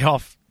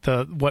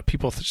what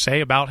people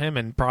say about him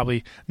and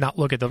probably not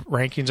look at the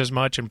rankings as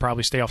much and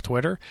probably stay off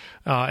Twitter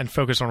and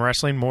focus on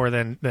wrestling more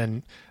than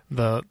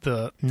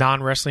the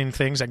non-wrestling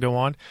things that go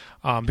on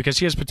because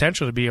he has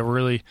potential to be a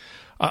really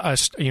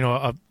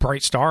a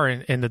bright star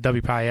in the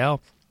WPIL,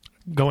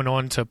 going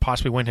on to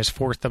possibly win his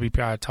 4th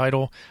WPIL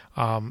title.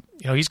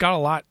 He's got a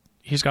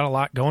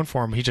lot going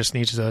for him. He just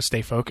needs to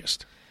stay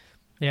focused.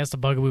 Yeah, it's the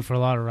bugaboo for a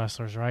lot of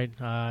wrestlers, right?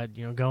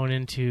 Going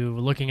into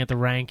looking at the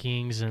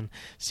rankings and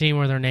seeing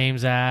where their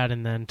name's at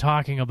and then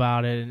talking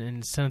about it, and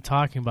instead of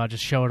talking about it,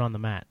 just show it on the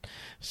mat.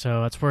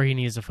 So that's where he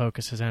needs to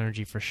focus his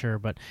energy for sure.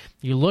 But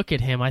you look at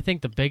him, I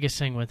think the biggest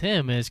thing with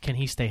him is, can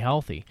he stay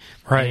healthy?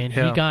 Right. And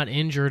he got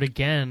injured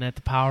again at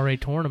the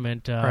Powerade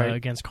tournament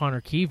against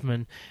Connor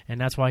Kievman, and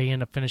that's why he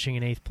ended up finishing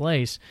in 8th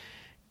place.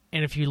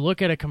 And if you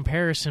look at a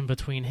comparison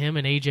between him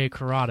and AJ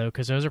Corrado,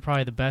 because those are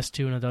probably the best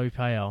two in the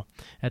WPIL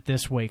at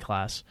this weight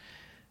class,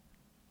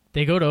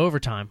 they go to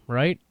overtime,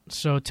 right?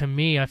 So to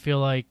me, I feel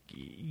like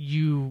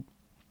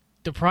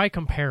they're probably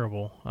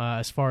comparable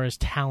as far as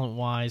talent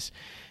wise.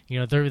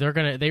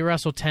 They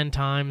wrestle 10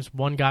 times.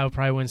 One guy will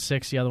probably win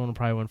 6, the other one will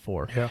probably win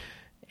 4. Yeah.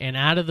 And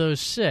out of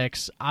those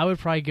 6, I would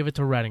probably give it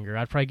to Redinger.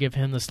 I'd probably give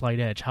him the slight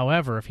edge.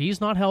 However, if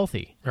he's not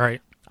healthy, right,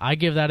 I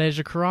give that edge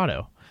to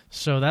Corrado.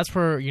 So that's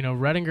where,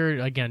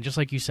 Redinger, again, just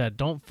like you said,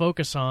 don't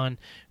focus on,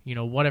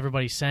 what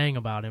everybody's saying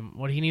about him.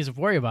 What he needs to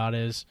worry about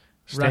is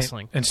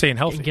wrestling. And staying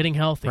healthy. And getting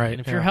healthy. Right,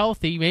 and if you're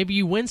healthy, maybe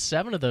you win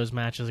 7 of those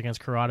matches against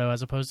Corrado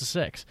as opposed to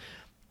 6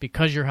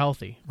 because you're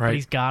healthy. Right. But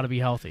he's got to be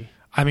healthy.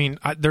 I mean,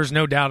 there's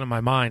no doubt in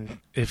my mind,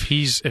 if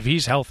he's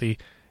healthy,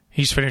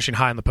 he's finishing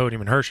high on the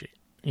podium in Hershey.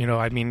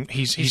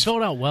 He's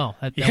filled out well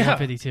at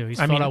 152. He's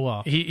filled out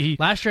well.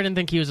 Last year, I didn't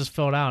think he was as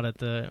filled out at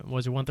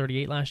was it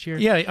 138 last year?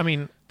 Yeah, I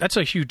mean, that's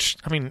a huge.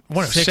 I mean,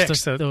 1 of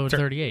 6 to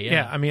 38.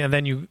 Yeah, I mean, and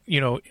then you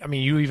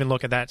even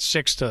look at that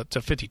 6 to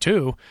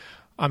 52.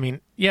 I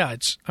mean, yeah,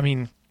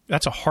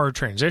 that's a hard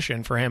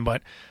transition for him,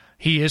 but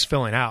he is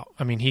filling out.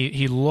 I mean,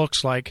 he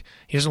looks like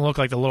he doesn't look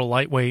like the little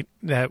lightweight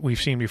that we've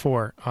seen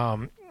before.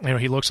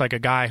 He looks like a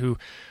guy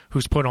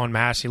who's put on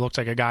mass. He looks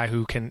like a guy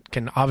who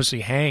can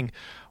obviously hang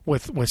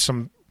with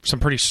some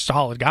pretty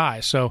solid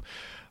guys. So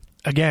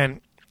again,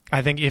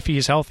 I think if he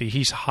is healthy,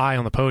 he's high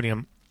on the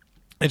podium.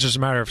 It's just a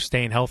matter of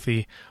staying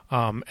healthy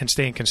and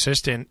staying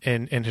consistent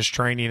in his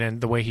training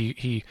and the way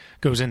he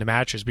goes into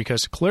matches,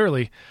 because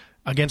clearly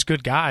against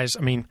good guys,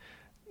 I mean,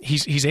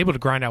 he's able to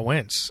grind out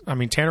wins. I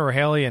mean, Tanner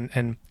O'Haley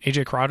and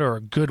AJ Corrado are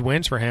good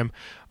wins for him.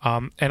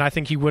 And I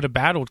think he would have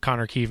battled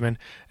Connor Kievman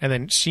and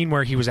then seen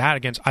where he was at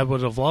against. I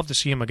would have loved to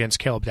see him against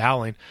Caleb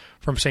Dowling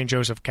from St.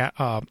 Joseph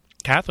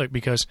Catholic,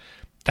 because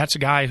that's a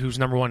guy who's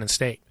number one in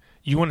state.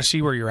 You want to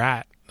see where you're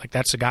at. Like,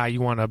 that's the guy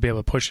you want to be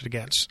able to push it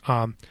against.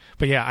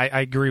 But yeah,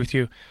 I agree with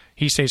you.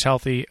 He stays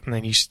healthy and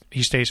then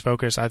he stays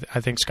focused. I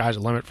think sky's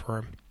the limit for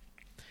him.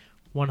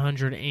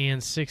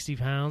 160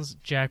 pounds.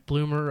 Jack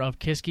Bloomer of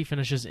Kiski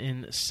finishes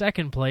in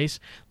second place.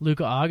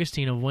 Luca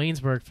Augustine of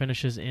Waynesburg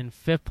finishes in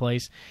fifth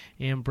place.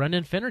 And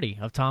Brendan Finnerty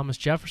of Thomas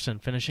Jefferson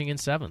finishing in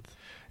seventh.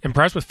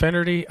 Impressed with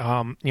Finnerty.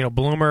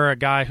 Bloomer, a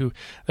guy who,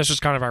 this is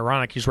kind of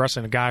ironic, he's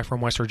wrestling a guy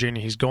from West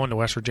Virginia. He's going to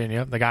West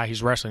Virginia. The guy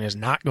he's wrestling is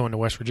not going to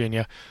West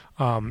Virginia.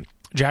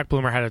 Jack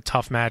Bloomer had a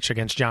tough match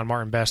against John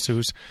Martin Best,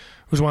 who's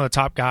one of the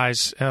top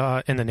guys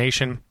in the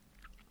nation.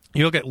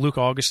 You look at Luke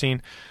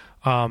Augustine.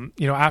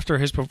 After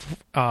his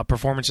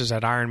performances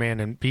at Ironman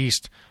and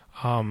Beast,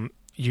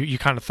 you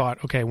kind of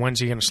thought, okay, when's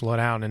he going to slow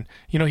down? And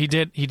he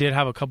did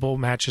have a couple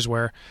matches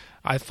where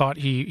I thought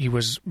he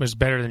was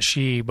better than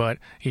Shi, but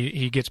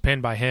he gets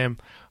pinned by him.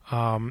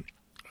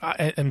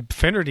 And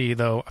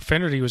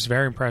Finnerty was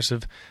very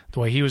impressive the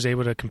way he was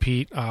able to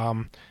compete.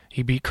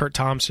 He beat Kurt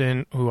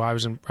Thompson, who I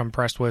was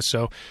impressed with.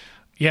 So,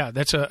 yeah,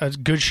 that's a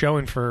good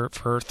showing for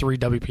three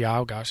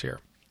WPI guys here.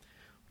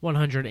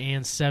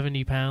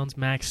 170 pounds.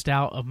 Max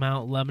Stout of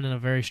Mount Lebanon, a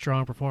very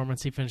strong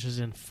performance. He finishes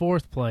in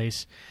fourth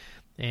place,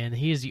 and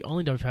he is the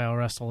only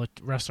WPI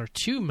wrestler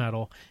to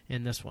medal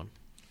in this one.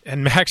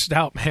 And Max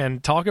Stout, man,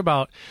 talk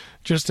about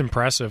just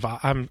impressive.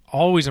 I'm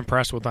always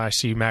impressed when I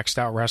see Max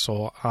Stout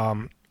wrestle.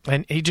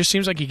 And he just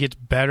seems like he gets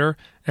better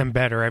and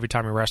better every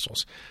time he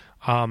wrestles.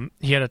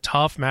 He had a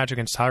tough match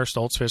against Tyler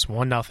Stoltzfus,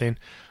 1-0.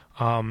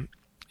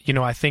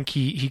 I think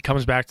he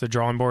comes back to the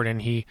drawing board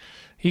and he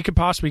could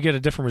possibly get a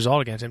different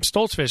result against him.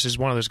 Stoltzfus is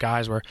one of those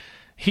guys where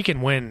he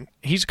can win.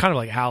 He's kind of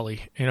like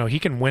Ali. He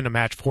can win a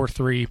match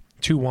 4-3,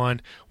 2-1,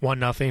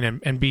 1-0,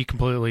 and be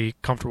completely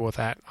comfortable with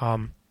that.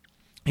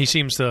 He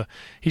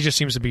just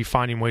seems to be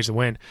finding ways to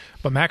win.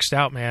 But Max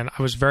Stout, man,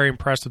 I was very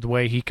impressed with the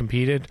way he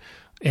competed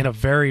in a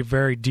very,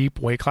 very deep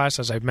weight class.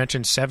 As I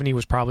mentioned, 70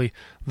 was probably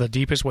the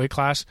deepest weight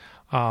class.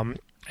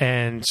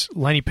 And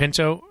Lenny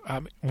Pinto,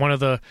 one of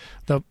the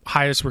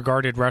highest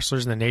regarded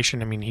wrestlers in the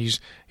nation. I mean, he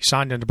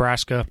signed in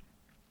Nebraska,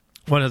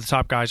 one of the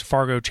top guys,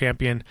 Fargo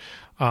champion.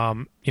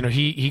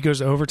 He goes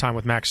to overtime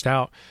with Max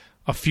Stout.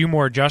 A few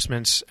more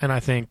adjustments, and I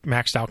think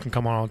Max Stout can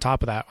come on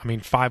top of that. I mean,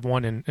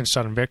 5-1 in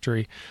sudden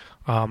victory.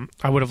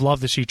 I would have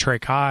loved to see Trey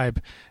Kibe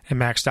and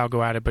Max Stout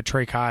go at it, but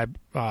Trey Kibe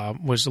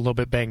was a little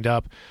bit banged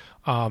up.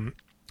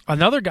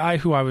 Another guy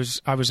who I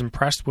was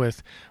impressed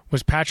with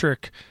was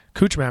Patrick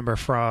Kuchmember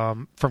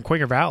from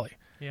Quaker Valley.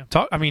 Yeah.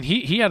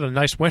 He had a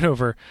nice win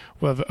over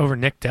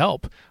Nick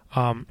Delp.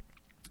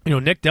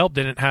 Nick Delp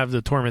didn't have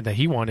the tournament that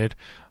he wanted.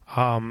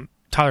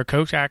 Tyler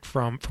Kochak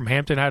from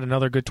Hampton had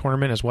another good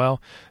tournament as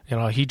well.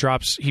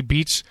 He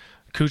beats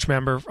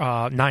Kuchmember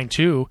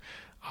 9-2.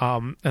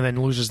 And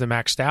then loses the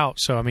Max Stout.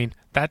 So I mean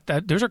that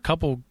there's a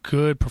couple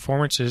good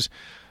performances,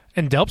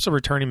 and Delp's a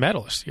returning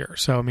medalist here.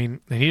 So I mean,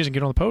 and he doesn't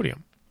get on the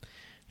podium.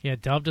 Yeah,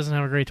 Delp doesn't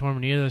have a great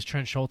tournament either. There's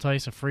Trent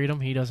Schulteis of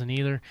Freedom. He doesn't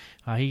either.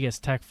 He gets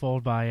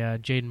tech-folded by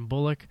Jaden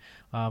Bullock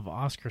of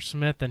Oscar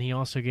Smith, and he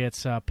also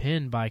gets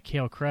pinned by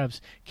Cale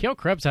Krebs. Cale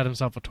Krebs had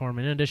himself a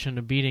tournament. In addition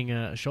to beating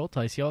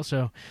Schulteis, he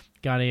also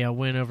got a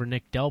win over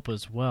Nick Delp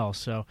as well.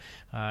 So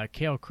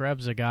Cale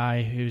Krebs, a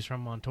guy who's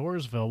from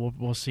Montoursville,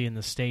 we'll see in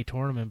the state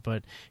tournament,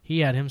 but he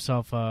had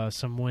himself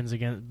some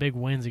big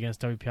wins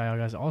against WPIL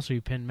guys. Also,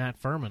 he pinned Matt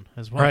Furman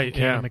as well, right?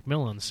 Yeah,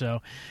 McMillan.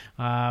 So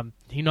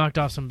he knocked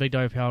off some big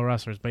WPIL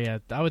wrestlers. But yeah,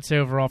 I would say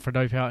overall for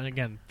WPIL, and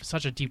again,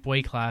 such a deep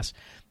weight class.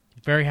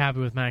 Very happy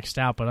with Max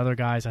Stout, but other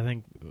guys I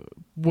think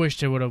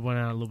wished it would have went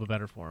out a little bit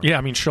better for him. Yeah,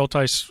 I mean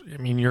Schulteis. I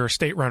mean you're a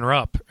state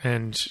runner-up,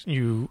 and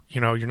you're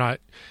not.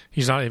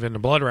 He's not even in the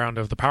blood round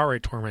of the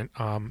Powerade tournament.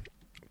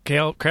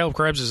 Caleb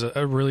Krebs is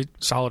a really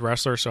solid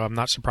wrestler, so I'm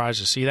not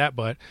surprised to see that.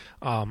 But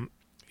Trent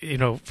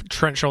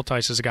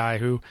Schulteis is a guy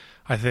who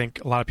I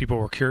think a lot of people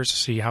were curious to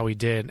see how he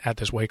did at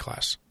this weight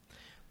class.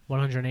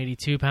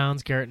 182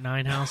 pounds, Garrett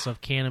Ninehouse of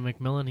Cannon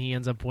McMillan. He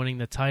ends up winning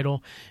the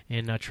title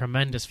in a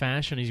tremendous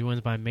fashion. He wins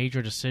by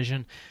major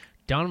decision.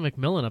 Donald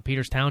McMillan of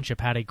Peters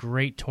Township had a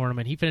great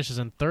tournament. He finishes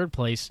in third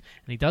place,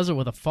 and he does it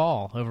with a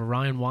fall over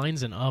Ryan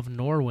Weinzen of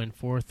Norwin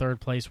for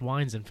third place.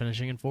 Weinzen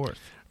finishing in fourth.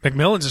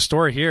 McMillan's a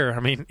story here. I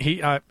mean,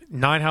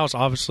 Ninehouse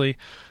obviously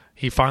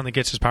he finally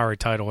gets his Powerade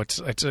title.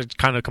 It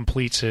kind of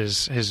completes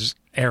his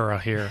era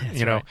here.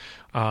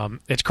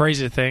 It's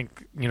crazy to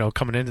think,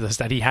 coming into this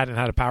that he hadn't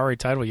had a Powerade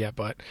title yet,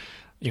 but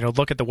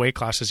look at the weight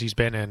classes he's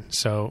been in.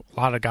 So a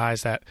lot of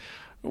guys that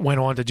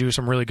went on to do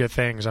some really good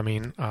things. I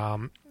mean,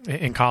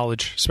 in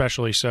college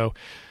especially. So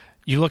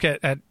you look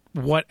at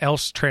what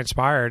else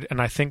transpired,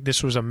 and I think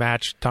this was a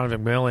match,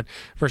 Donovan McMillan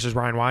versus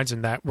Ryan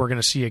Weinzen, that we're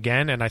going to see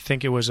again. And I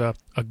think it was a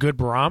good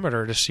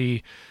barometer to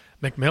see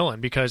McMillan,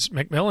 because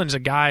McMillan's a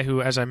guy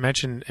who, as I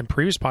mentioned in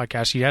previous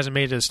podcasts, he hasn't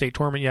made it to the state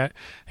tournament yet.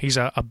 He's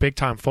a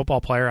big-time football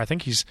player. I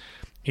think he's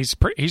a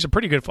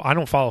pretty good. I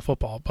don't follow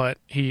football, but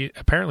he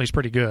apparently is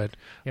pretty good.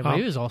 Yeah, but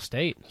he was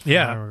all-state.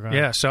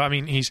 Yeah. So I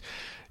mean, he's,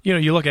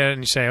 you look at it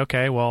and you say,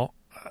 okay, well,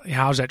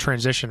 how's that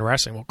transition to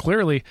wrestling? Well,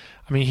 clearly,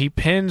 I mean, he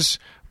pins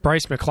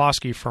Bryce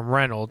McCloskey from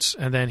Reynolds,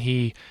 and then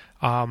he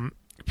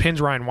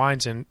pins Ryan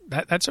Weinzen.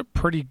 That's a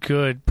pretty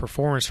good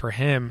performance for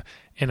him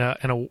in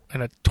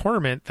a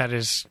tournament that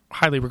is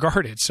highly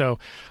regarded. So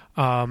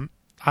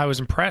I was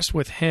impressed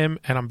with him,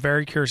 and I'm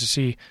very curious to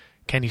see,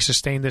 can he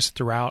sustain this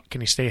throughout?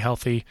 Can he stay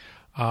healthy?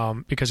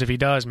 Because if he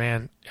does,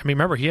 man, I mean,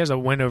 remember, he has a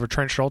win over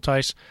Trent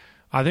Schulteis.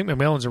 I think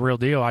McMillan's a real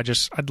deal.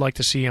 I'd like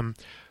to see him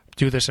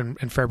do this in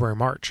February,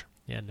 March.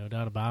 Yeah, no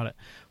doubt about it.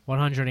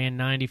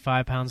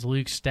 195 pounds,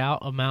 Luke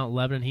Stout of Mount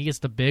Lebanon. He gets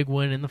the big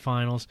win in the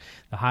finals.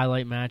 The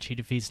highlight match, he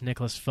defeats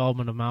Nicholas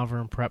Feldman of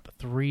Malvern Prep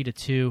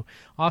 3-2.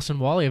 Austin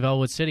Wally of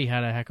Elwood City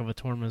had a heck of a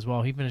tournament as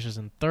well. He finishes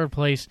in third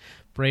place.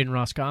 Braden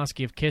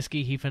Roskoski of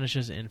Kiski, he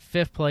finishes in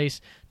fifth place.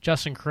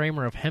 Justin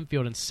Kramer of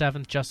Hempfield in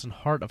seventh. Justin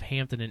Hart of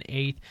Hampton in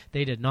eighth.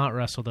 They did not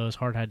wrestle those.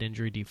 Hart had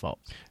injury default.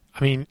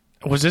 I mean,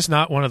 was this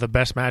not one of the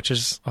best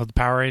matches of the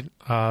Powerade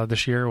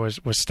this year? Was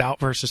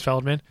Stout versus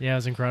Feldman? Yeah, it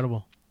was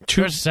incredible.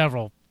 There's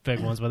several big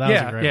ones, but that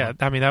was a great one.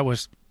 I mean, that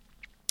was,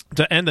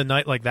 to end the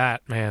night like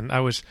that, man, that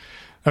was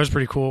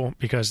pretty cool,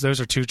 because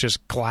those are two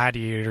just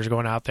gladiators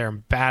going out there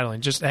and battling.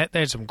 Just they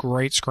had some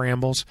great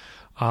scrambles.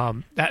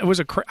 That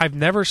was I've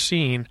never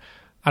seen,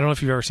 I don't know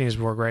if you've ever seen this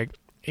before, Greg,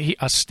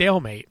 a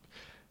stalemate.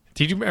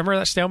 Did you remember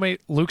that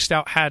stalemate? Luke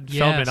Stout had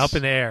Feldman up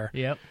in the air.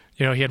 Yep.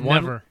 He had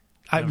one.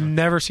 I've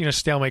never seen a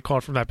stalemate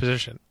called from that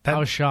position. I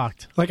was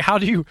shocked. Like, how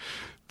do you,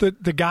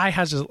 the guy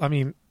has,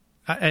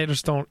 I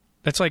just don't.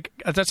 That's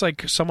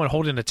like someone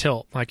holding a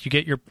tilt. Like, you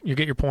get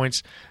your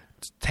points,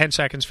 10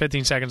 seconds,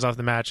 15 seconds off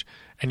the match,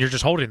 and you're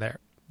just holding there,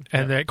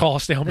 and they call a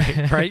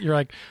stalemate, right? You're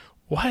like,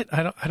 what?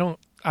 I don't.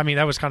 I mean,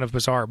 that was kind of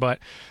bizarre. But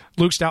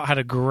Luke Stout had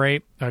a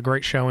great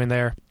showing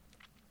there.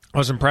 I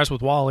was impressed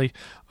with Wally.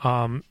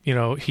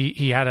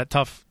 He had a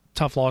tough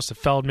loss to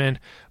Feldman,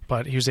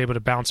 but he was able to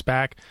bounce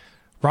back.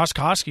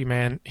 Roskoski,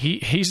 man,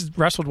 he's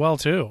wrestled well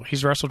too.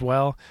 He's wrestled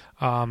well.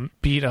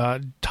 Beat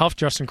a tough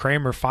Justin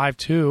Kramer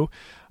 5-2.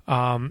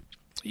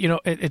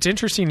 It's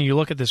interesting, you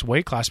look at this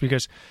weight class,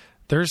 because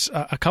there's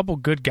a couple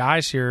good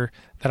guys here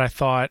that I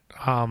thought,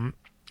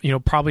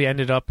 probably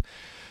ended up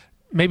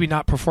maybe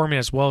not performing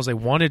as well as they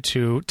wanted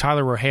to.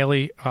 Tyler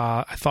Rohaley,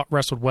 I thought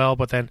wrestled well,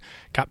 but then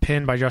got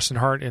pinned by Justin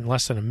Hart in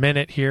less than a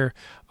minute here.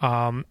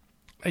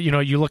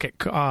 You look at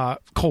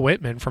Cole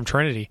Whitman from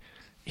Trinity.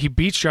 He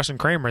beats Justin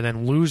Kramer,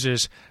 then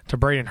loses to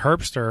Braden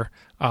Herbster,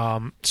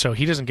 so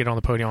he doesn't get on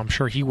the podium. I'm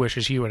sure he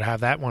wishes he would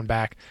have that one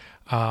back.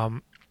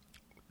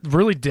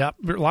 Really a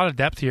lot of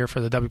depth here for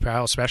the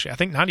WPIL, especially. I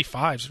think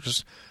 95s are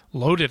just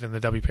loaded in the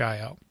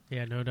WPIL.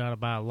 Yeah, no doubt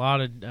about it. A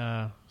lot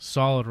of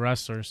solid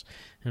wrestlers.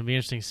 It'll be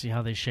interesting to see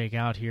how they shake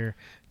out here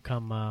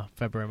come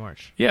February,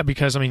 March. Yeah,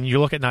 because, you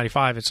look at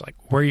 95, it's like,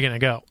 where are you going to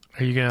go?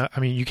 Are you going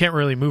to, you can't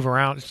really move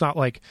around. It's not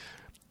like,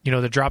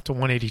 the drop to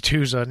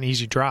 182 is an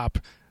easy drop.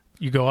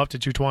 You go up to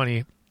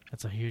 220.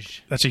 That's a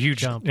huge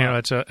jump.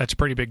 That's a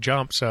pretty big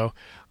jump. So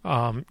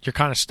you're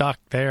kind of stuck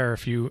there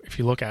if you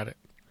look at it.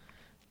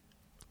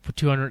 For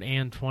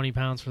 220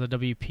 pounds for the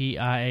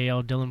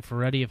WPIAL, Dylan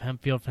Ferretti of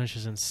Hempfield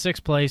finishes in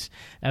 6th place.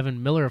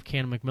 Evan Miller of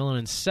Cannon McMillan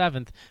in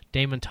 7th.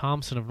 Damon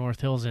Thompson of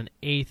North Hills in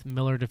 8th.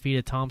 Miller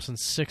defeated Thompson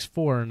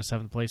 6-4 in a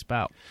 7th place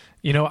bout.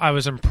 I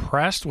was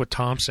impressed with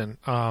Thompson.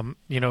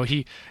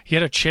 He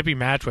had a chippy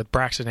match with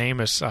Braxton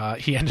Amos.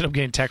 He ended up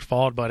getting tech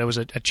fouled, but it was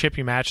a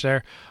chippy match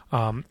there.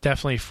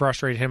 Definitely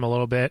frustrated him a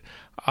little bit.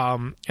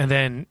 And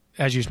then,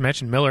 as you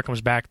mentioned, Miller comes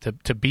back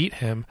to beat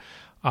him.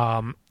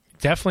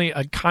 Definitely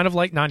a kind of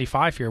like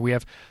 95 here. We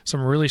have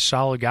some really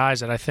solid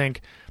guys that I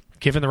think,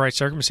 given the right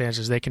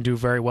circumstances, they can do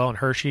very well in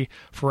Hershey.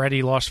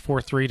 Ferretti lost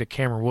 4-3 to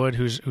Cameron Wood,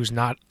 who's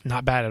not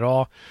bad at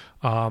all.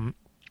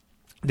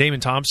 Damon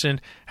Thompson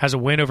has a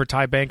win over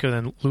Ty Banco,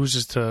 then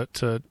loses to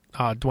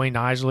Dwayne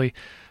Isley.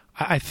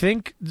 I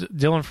think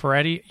Dylan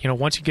Ferretti,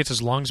 once he gets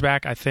his lungs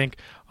back, I think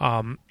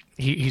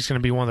he's going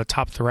to be one of the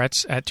top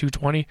threats at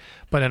 220.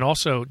 But then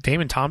also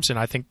Damon Thompson,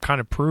 I think, kind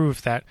of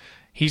proved that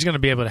he's going to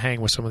be able to hang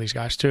with some of these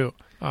guys too.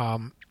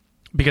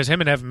 Because him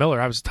and Evan Miller,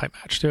 that was a tight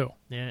match too.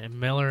 Yeah, and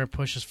Miller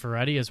pushes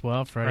Ferretti as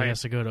well. Ferretti has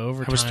to go to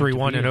overtime. It was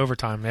 3-1 in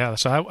overtime, yeah.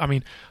 So,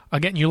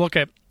 again, you look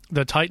at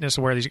the tightness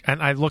of where these,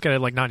 and I look at it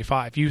like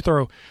 95. You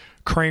throw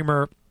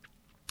Kramer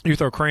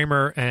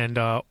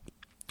and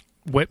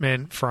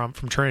Whitman from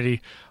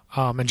Trinity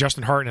and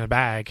Justin Hart in a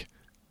bag,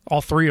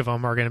 all three of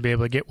them are going to be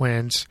able to get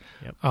wins.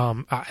 Yep.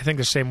 I think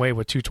the same way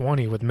with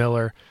 220 with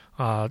Miller,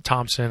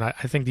 Thompson. I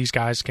think these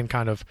guys can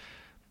kind of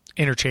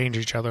interchange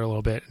each other a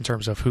little bit in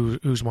terms of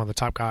who's one of the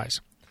top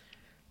guys.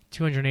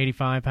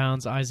 285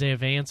 pounds, Isaiah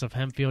Vance of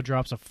Hempfield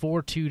drops a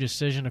 4-2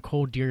 decision to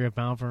Cole Deary of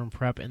Mount Vernon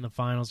Prep in the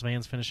finals.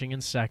 Vance finishing in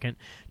second.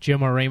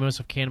 Giomar Ramos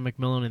of Cannon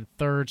McMillan in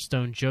third.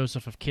 Stone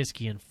Joseph of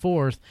Kiski in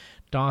fourth.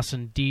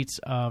 Dawson Dietz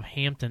of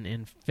Hampton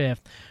in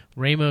fifth.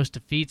 Ramos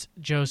defeats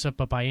Joseph,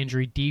 but by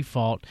injury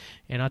default.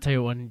 And I'll tell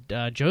you, when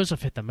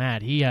Joseph hit the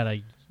mat,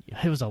 it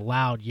was a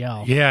loud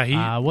yell.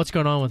 Yeah, what's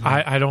going on with him?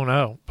 I don't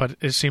know, but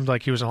it seemed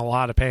like he was in a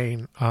lot of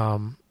pain.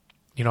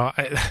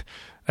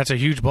 That's a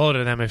huge blow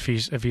to them if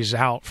he's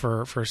out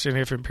for a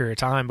significant period of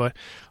time. But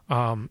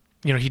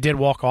he did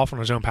walk off on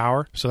his own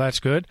power, so that's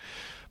good.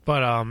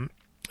 But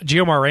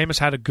Giomar Ramos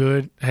had a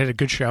good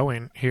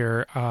showing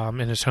here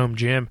in his home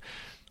gym.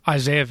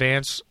 Isaiah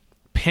Vance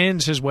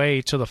pins his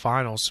way to the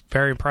finals.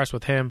 Very impressed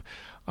with him,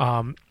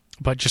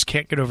 but just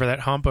can't get over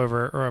that hump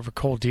over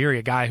Cole Deary,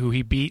 a guy who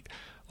he beat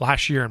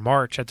last year in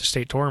March at the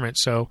state tournament.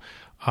 So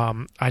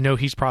I know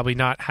he's probably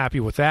not happy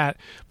with that.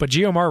 But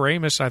Giomar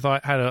Ramos, I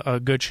thought, had a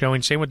good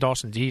showing. Same with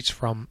Dawson Dietz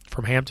from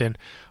Hampton.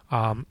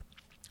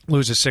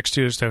 Loses 6-2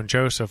 to Stone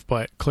Joseph,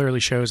 but clearly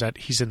shows that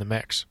he's in the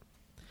mix.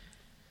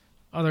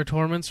 Other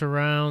tournaments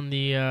around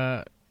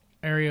the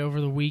area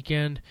over the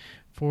weekend.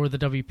 For the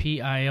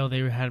WPIL,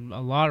 they had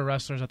a lot of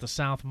wrestlers at the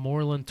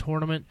Southmoreland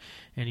tournament,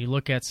 and you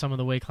look at some of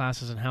the weight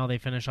classes and how they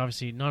finish.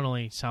 Obviously, not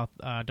only South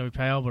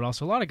WPIL, but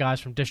also a lot of guys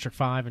from District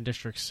 5 and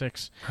District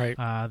 6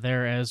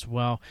 there as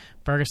well.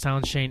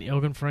 Burgestown Shane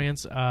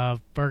Ilgenfrance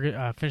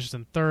finishes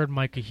in third.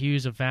 Micah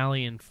Hughes of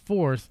Valley in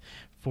fourth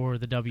for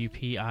the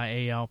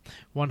WPIAL.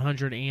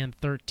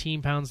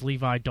 113 pounds,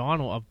 Levi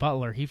Donnell of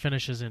Butler. He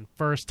finishes in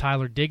first.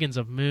 Tyler Diggins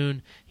of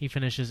Moon, he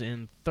finishes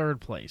in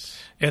third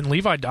place. And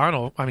Levi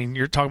Donnell, I mean,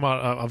 you're talking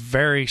about a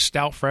very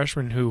stout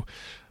freshman who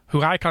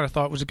I kind of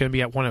thought was going to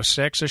be at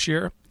 106 this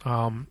year.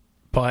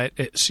 But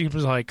it seems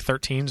like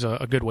 13's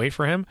a good weight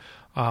for him.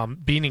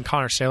 Beating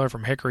Connor Saylor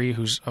from Hickory,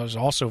 who's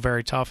also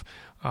very tough.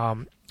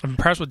 I'm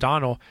impressed with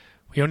Donnell.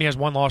 He only has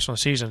one loss on the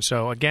season.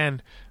 So,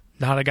 again,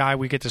 not a guy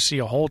we get to see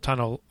a whole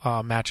ton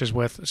of matches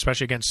with,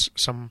 especially against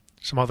some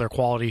other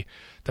quality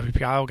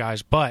WPIL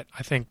guys. But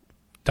I think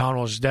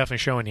Donald is definitely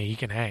showing he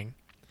can hang.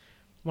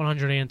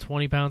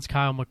 120 pounds,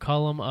 Kyle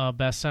McCullum,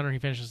 best center. He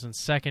finishes in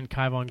second.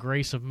 Kyvon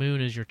Grace of Moon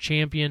is your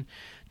champion.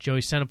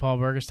 Joey Senapal,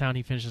 Burgestown,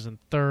 he finishes in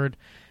third.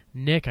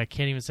 Nick, I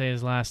can't even say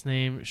his last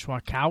name,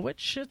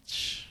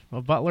 Schwakowicz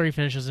of Butler, he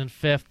finishes in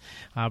fifth.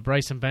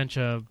 Bryson Bench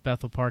of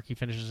Bethel Park, he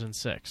finishes in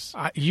sixth.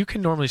 You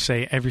can normally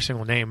say every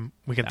single name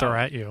we can throw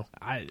at you.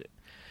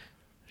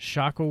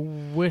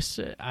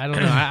 Schwakowicz, I don't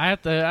know. I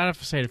have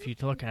to say it if you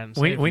look at it.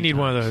 We need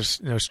one of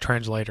those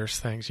translators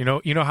things. You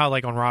know how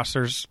like on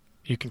rosters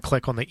you can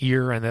click on the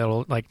ear and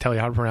it'll like tell you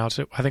how to pronounce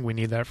it. I think we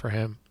need that for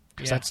him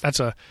because that's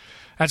a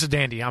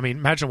dandy. I mean,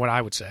 imagine what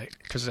I would say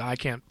because I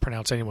can't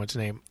pronounce anyone's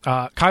name.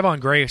 Kyvon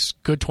Grace,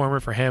 good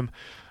tournament for him.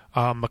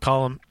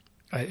 McCullum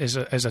is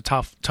a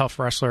tough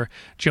wrestler.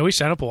 Joey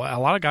Senapal, a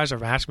lot of guys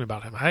have asked me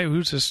about him. Hey,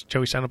 who's this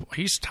Joey Senapal?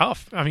 He's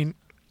tough. I mean,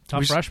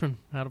 tough freshman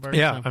out of Burgestown.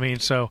 Yeah, I mean,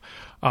 so,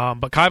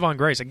 but Kyvon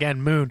Grace,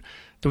 again, Moon.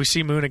 Do we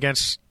see Moon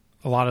against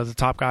a lot of the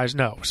top guys?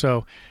 No.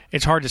 So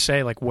it's hard to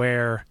say like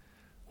where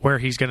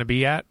he's going to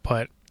be at,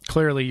 but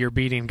clearly you're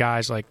beating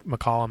guys like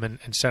McCollum and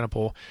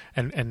Senapal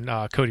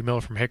and Cody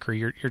Miller from Hickory.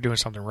 You're doing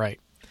something right.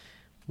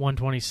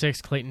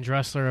 126, Clayton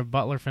Dressler of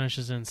Butler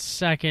finishes in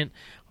second.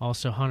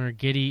 Also Hunter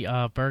Giddy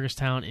of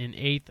Burgestown in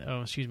eighth.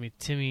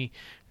 Timmy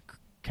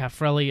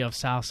Caffrelli of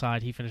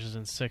Southside, he finishes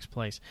in sixth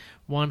place.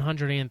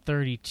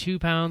 132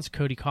 pounds,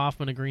 Cody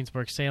Kaufman of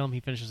Greensburg-Salem, he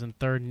finishes in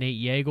third.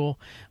 Nate Yeagle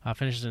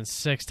finishes in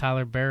sixth.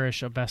 Tyler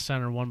Barish of Best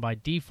Center won by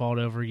default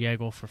over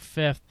Yeagle for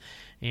fifth.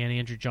 And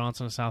Andrew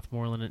Johnson of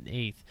Southmoreland in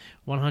eighth.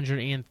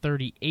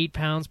 138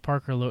 pounds,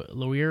 Parker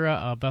Loera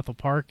of Bethel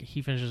Park,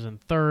 he finishes in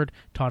third.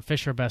 Todd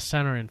Fisher of Best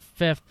Center in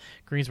fifth.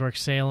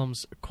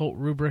 Greensburg-Salem's Colt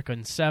Rubrick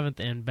in seventh,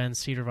 and Ben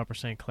Cedar of Upper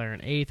St. Clair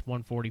in eighth.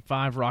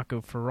 145,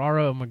 Rocco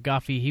Ferraro of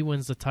McGuffey, he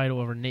wins the title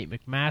over Nate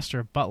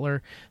McMaster of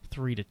Butler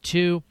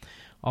 3-2.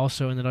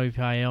 Also in the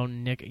WPIL,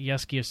 Nick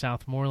Yeski of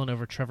Southmoreland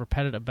over Trevor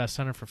Pettit of Best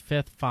Center for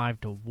fifth,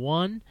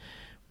 5-1.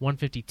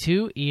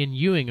 152, Ian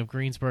Ewing of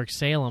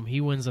Greensburg-Salem.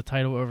 He wins the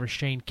title over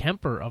Shane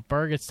Kemper of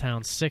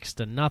Burgettstown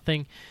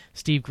 6-0.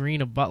 Steve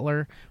Green of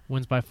Butler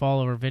wins by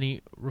fall over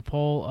Vinny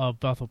Rapole of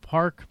Bethel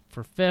Park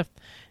for fifth.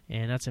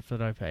 And that's it for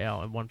the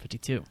WPIL at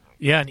 152.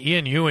 Yeah, and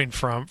Ian Ewing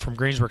from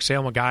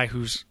Greensburg-Salem, a guy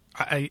who's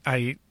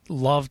I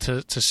love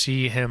to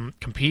see him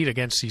compete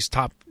against these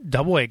top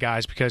AA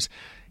guys because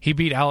he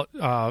beat Alex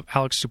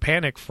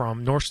Supanik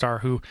from North Star,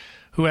 who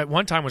at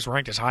one time was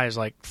ranked as high as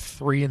like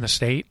 3 in the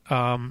state.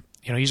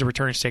 He's a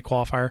returning state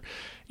qualifier.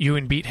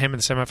 Ewing beat him in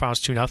the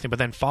semifinals 2-0, but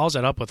then follows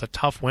that up with a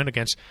tough win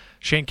against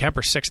Shane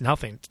Kemper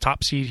 6-0,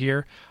 top seed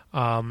here.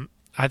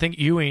 I think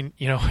Ewing,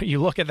 you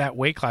look at that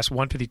weight class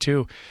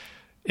 152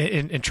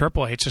 in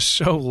AAA, it's just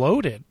so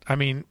loaded. I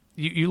mean,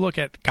 you look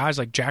at guys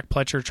like Jack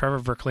Pletcher, Trevor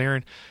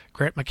Verclaren,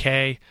 Grant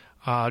McKay,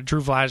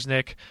 Drew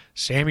Vlasnik,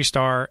 Sammy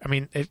Starr. I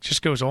mean, it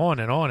just goes on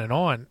and on and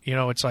on.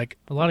 It's like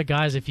a lot of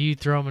guys, if you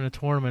throw them in a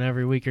tournament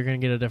every week, you're going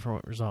to get a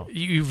different result.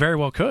 You very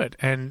well could.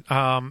 And,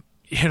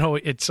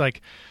 it's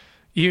like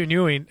Ian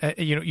Ewing,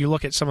 you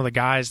look at some of the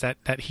guys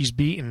that he's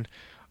beaten,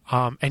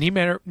 and he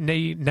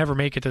may never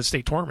make it to the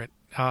state tournament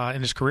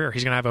in his career.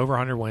 He's going to have over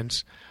 100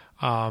 wins.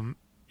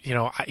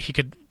 He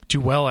could do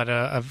well at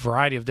a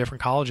variety of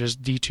different colleges,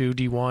 D2,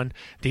 D1,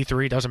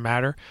 D3, doesn't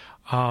matter.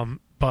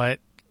 But,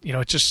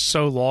 it's just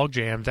so log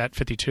jammed at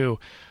 52.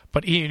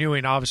 But Ian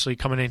Ewing obviously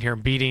coming in here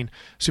and beating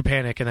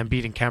Supanik and then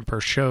beating Kemper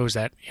shows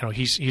that,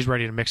 he's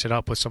ready to mix it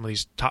up with some of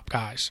these top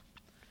guys.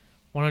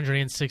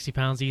 160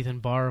 pounds, Ethan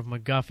Barr of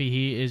McGuffey.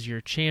 He is your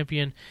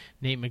champion.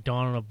 Nate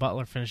McDonald of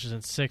Butler finishes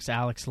in 6th.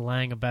 Alex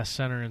Lang of Best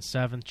Center in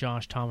 7th.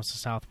 Josh Thomas of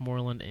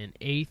Southmoreland in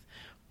 8th.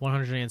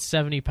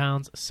 170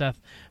 pounds,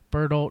 Seth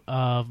Berdolt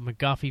of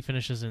McGuffey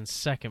finishes in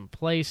 2nd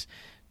place.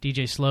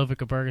 DJ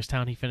Slovic of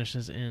Burgestown, he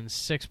finishes in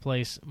 6th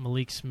place.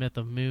 Malik Smith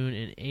of Moon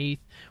in 8th.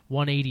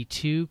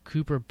 182,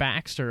 Cooper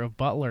Baxter of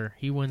Butler,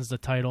 he wins the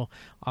title.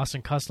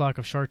 Austin Kuslock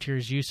of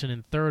Chartiers Houston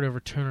in 3rd over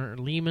Turner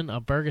Lehman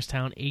of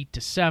Burgestown,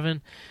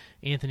 8-7.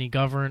 Anthony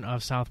Govern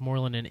of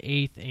Southmoreland in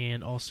 8th,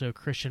 and also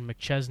Christian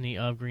McChesney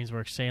of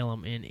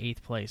Greensburg-Salem in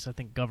 8th place. I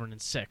think Govern in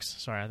 6th.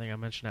 Sorry, I think I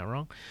mentioned that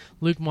wrong.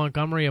 Luke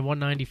Montgomery of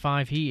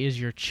 195, he is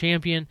your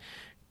champion.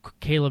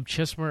 Caleb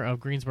Chismer of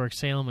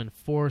Greensburg-Salem in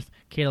 4th.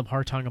 Caleb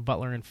Hartong of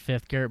Butler in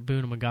 5th. Garrett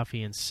Boone of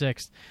McGuffey in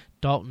 6th.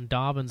 Dalton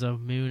Dobbins of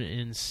Moon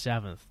in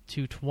 7th.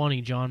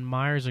 220, John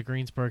Myers of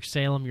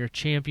Greensburg-Salem, your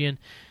champion.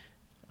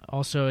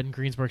 Also in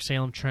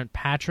Greensburg-Salem, Trent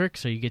Patrick.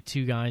 So you get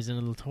 2 guys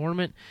into the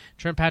tournament.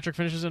 Trent Patrick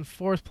finishes in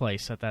 4th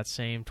place at that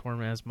same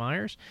tournament as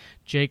Myers.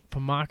 Jake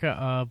Pamaka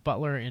of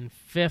Butler in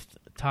 5th.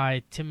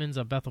 Ty Timmons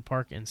of Bethel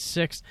Park in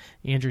 6th.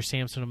 Andrew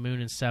Sampson of Moon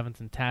in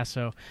 7th. And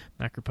Tasso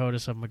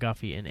Macropotis of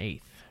McGuffey in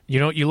 8th.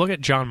 You look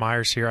at John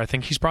Myers here. I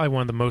think he's probably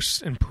one of the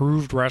most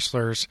improved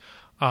wrestlers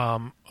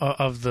of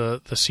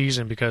the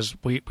season, because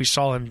we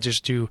saw him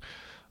just do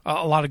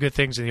a lot of good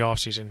things in the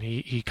offseason.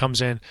 He comes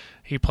in,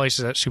 he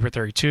places at Super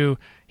 32.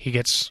 He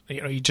gets,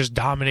 he just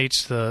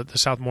dominates the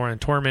Southmoreland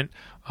tournament,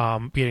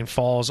 beating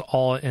Falls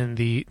all in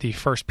the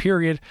first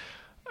period.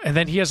 And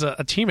then he has a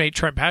teammate,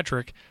 Trent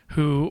Patrick,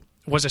 who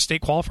was a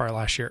state qualifier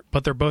last year,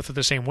 but they're both at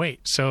the same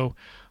weight. So,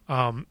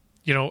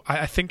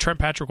 I think Trent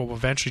Patrick will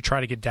eventually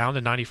try to get down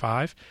to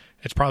 95.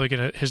 It's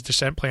probably his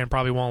descent plan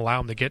probably won't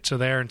allow him to get to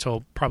there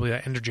until probably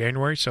the end of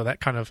January. So that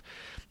kind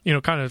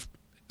of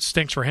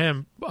stinks for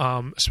him,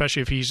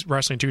 especially if he's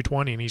wrestling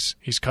 220 and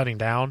he's cutting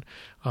down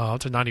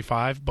to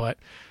 95. But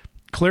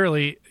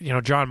clearly,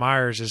 John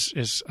Myers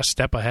is a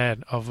step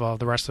ahead of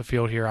the rest of the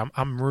field here.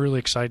 I'm really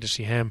excited to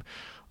see him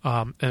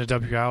in the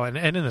WPIAL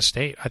and in the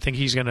state. I think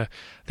he's gonna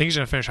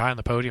finish high on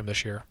the podium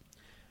this year.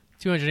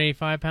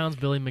 285 pounds,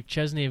 Billy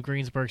McChesney of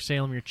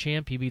Greensburg-Salem, your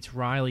champ. He beats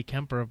Riley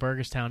Kemper of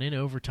Burgestown in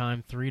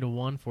overtime,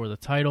 3-1 for the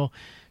title.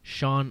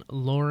 Sean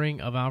Loring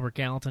of Albert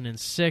Gallatin in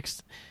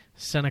 6th.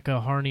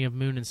 Seneca Harney of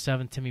Moon in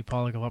 7th. Timmy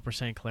Pollock of Upper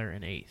St. Clair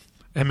in 8th.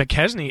 And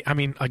McChesney, I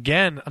mean,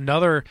 again,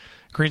 another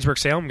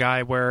Greensburg-Salem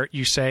guy where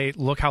you say,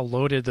 look how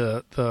loaded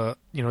the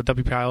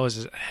WPIAL is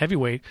as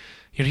heavyweight.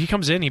 He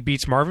comes in, he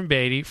beats Marvin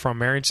Beatty from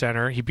Marion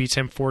Center. He beats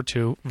him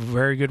 4-2.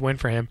 Very good win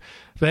for him.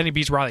 But then he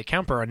beats Riley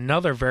Kemper,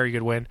 another very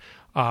good win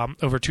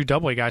over 2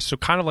 double-A guys. So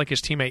kind of like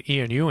his teammate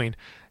Ian Ewing,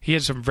 he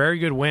had some very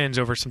good wins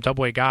over some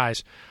double-A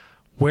guys.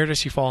 Where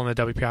does he fall in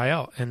the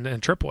WPIAL and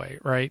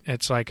AAA, right?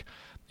 It's like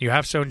you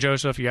have Stone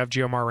Joseph, you have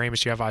Giomar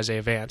Ramus, you have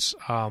Isaiah Vance.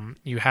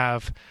 You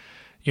have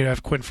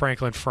Quinn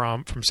Franklin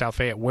from South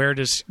Fayette. Where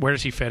does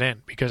he fit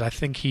in? Because I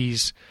think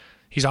he's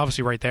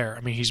obviously right there.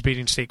 I mean, he's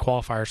beating state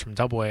qualifiers from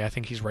AA. I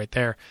think he's right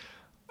there.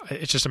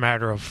 It's just a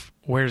matter of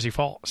where does he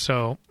fall.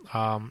 So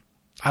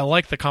I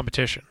like the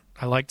competition.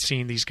 I like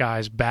seeing these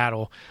guys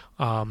battle.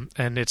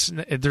 And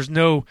there's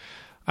no,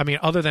 I mean,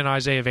 other than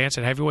Isaiah Vance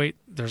at heavyweight,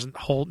 there's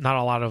not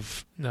a lot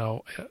of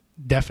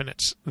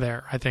definites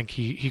there. I think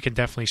he can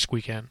definitely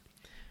squeak in.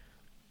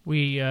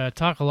 We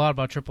talk a lot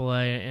about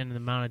AAA and the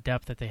amount of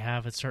depth that they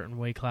have at certain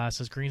weight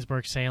classes.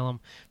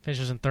 Greensburg-Salem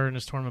finishes in 3rd in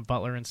this tournament,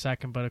 Butler in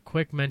 2nd. But a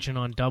quick mention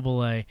on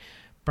AA.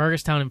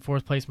 Burgestown in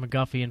 4th place,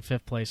 McGuffey in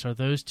 5th place. Are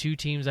those 2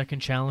 teams that can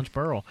challenge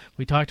Burrell?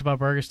 We talked about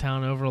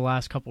Burgestown over the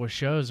last couple of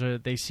shows.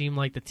 They seem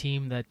like the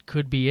team that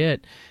could be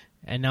it.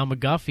 And now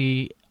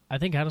McGuffey, I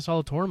think, had a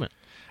solid tournament.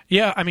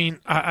 Yeah, I mean,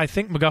 I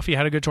think McGuffey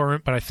had a good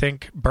tournament, but I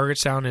think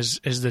Burgestown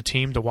is the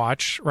team to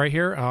watch right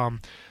here.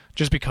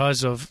 Just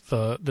because of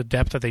the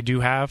depth that they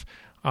do have,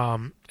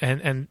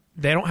 and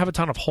they don't have a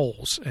ton of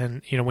holes.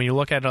 And when you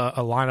look at a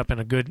lineup and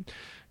a good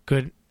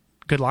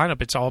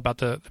lineup, it's all about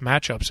the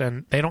matchups,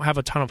 and they don't have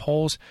a ton of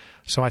holes.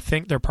 So I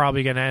think they're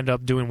probably going to end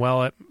up doing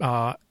well at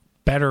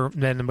better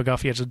than the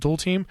McGuffey as a dual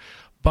team.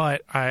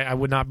 But I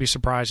would not be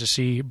surprised to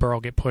see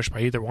Burrell get pushed by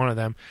either one of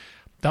them.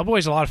 AA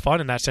is a lot of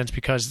fun in that sense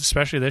because,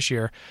 especially this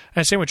year,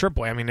 and same with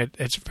AAA. I mean,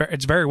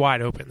 it's very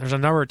wide open. There's a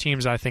number of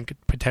teams that I think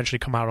could potentially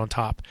come out on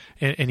top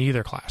in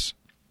either class.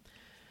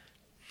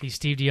 The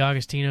Steve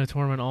DiAgostino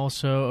tournament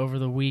also over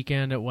the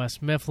weekend at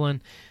West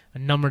Mifflin. A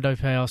number of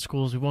WPIAL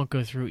schools. We won't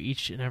go through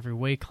each and every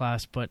weight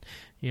class, but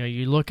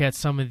you look at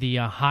some of the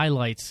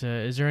highlights.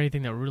 Is there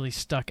anything that really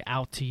stuck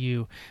out to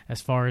you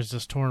as far as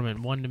this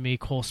tournament? One to me,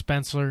 Cole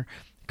Spencer.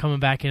 Coming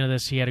back into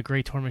this, he had a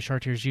great tournament,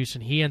 Chartiers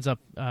Houston. He ends up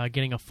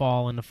getting a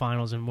fall in the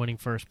finals and winning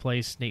first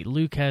place. Nate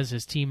Lucas,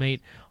 his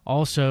teammate,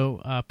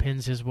 also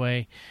pins his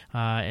way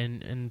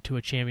into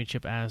a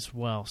championship as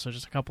well. So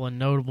just a couple of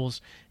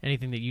notables.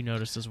 Anything that you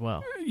noticed as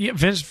well? Yeah,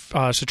 Vince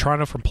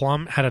Citrano from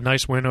Plum had a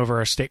nice win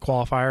over a state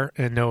qualifier,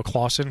 and Noah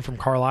Clausen from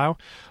Carlisle.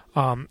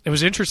 It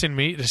was interesting to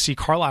me to see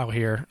Carlisle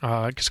here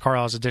because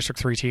Carlisle is a District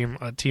 3 team,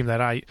 a team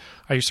that I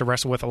used to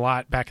wrestle with a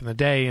lot back in the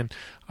day, and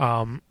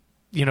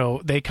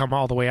they come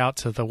all the way out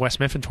to the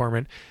West Mifflin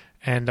tournament,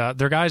 and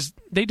their guys,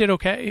 they did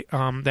okay.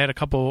 They had a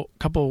couple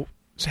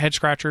head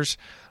scratchers,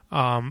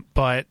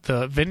 but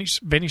the Vinny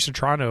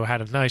Citrano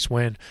had a nice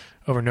win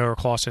over Noah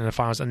Clausen in the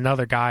finals.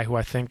 Another guy who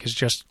I think is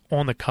just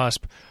on the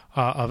cusp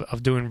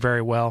of doing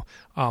very well.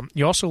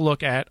 You also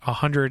look at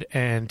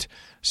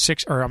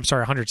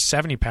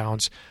 170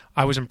 pounds.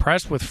 I was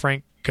impressed with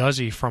Frank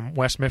Guzzi from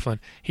West Mifflin.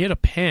 He had a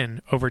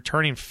pin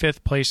overturning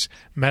fifth place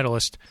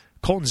medalist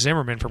Colton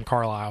Zimmerman from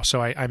Carlisle.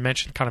 So I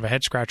mentioned kind of a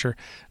head scratcher.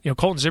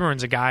 Colton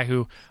Zimmerman's a guy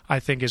who I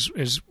think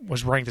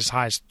was ranked as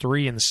high as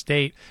 3 in the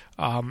state.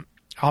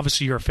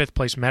 Obviously, you're a fifth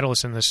place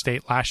medalist in the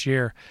state last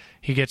year.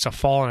 He gets a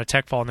fall and a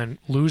tech fall and then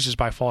loses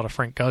by fall to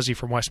Frank Guzzi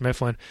from West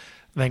Mifflin.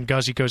 Then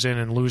Guzzi goes in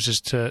and loses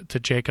to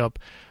Jacob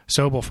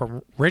Sobel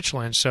from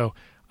Richland. So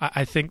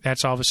I think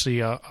that's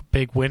obviously a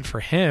big win for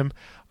him.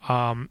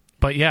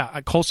 But yeah,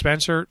 Cole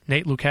Spencer,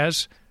 Nate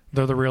Lucas,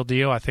 they're the real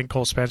deal. I think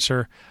Cole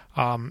Spencer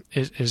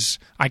is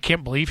I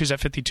can't believe he's at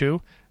 52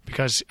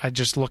 because I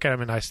just look at him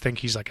and I think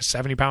he's like a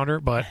 70-pounder.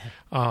 But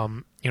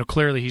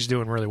clearly he's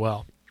doing really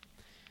well.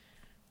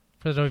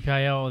 For the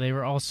WPIAL, they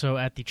were also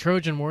at the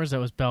Trojan Wars. That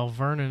was Bell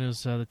Vernon,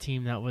 is the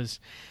team that was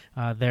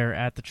there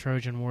at the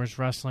Trojan Wars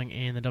Wrestling,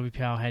 and the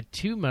WPIAL had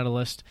 2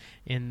 medalists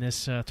in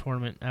this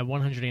tournament. At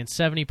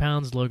 170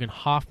 pounds, Logan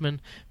Hoffman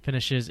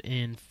finishes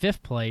in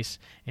 5th place,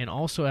 and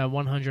also at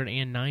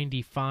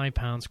 195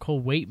 pounds,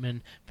 Cole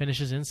Waitman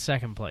finishes in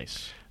 2nd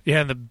place.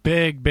 Yeah, and the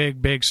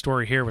big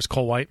story here was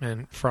Cole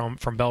Whiteman from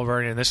Bell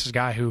Vernon. This is a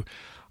guy who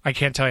I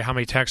can't tell you how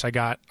many texts I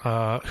got.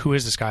 Who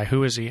is this guy?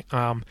 Who is he?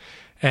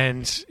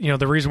 And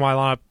the reason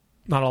why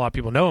not a lot of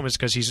people know him is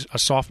because he's a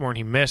sophomore and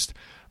he missed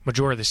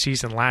majority of the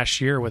season last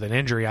year with an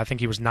injury. I think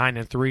he was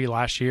 9-3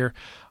 last year,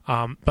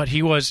 but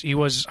he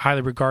was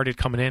highly regarded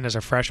coming in as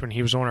a freshman.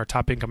 He was on our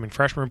top incoming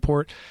freshman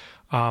report,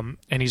 and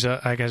he's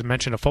like I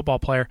mentioned, a football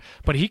player.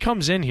 But he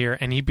comes in here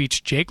and he beats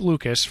Jake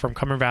Lucas from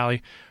Cumberland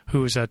Valley,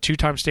 who is a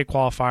 2-time state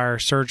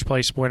qualifier, surge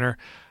place winner.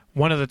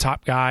 One of the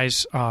top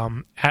guys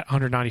at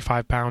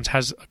 195 pounds,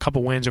 has a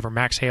couple wins over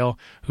Max Hale,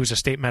 who's a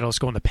state medalist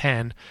going to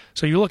Penn.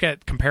 So you look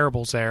at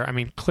comparables there. I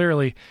mean,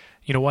 clearly,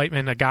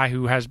 Whiteman, a guy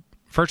who has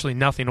virtually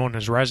nothing on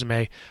his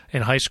resume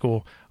in high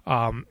school,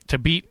 to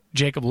beat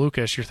Jacob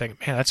Lucas, you're thinking,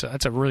 man,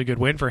 that's a really good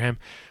win for him.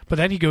 But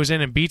then he goes in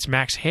and beats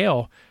Max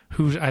Hale,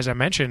 who, as I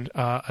mentioned,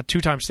 a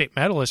 2-time state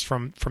medalist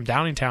from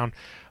Downingtown.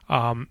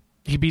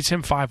 He beats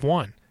him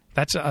 5-1.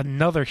 That's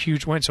another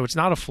huge win. So it's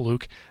not a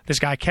fluke. This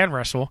guy can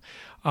wrestle.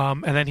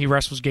 And then he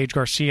wrestles Gage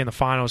Garcia in the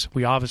finals.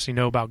 We obviously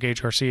know about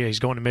Gage Garcia. He's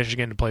going to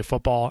Michigan to play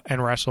football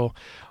and wrestle.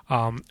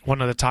 One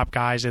of the top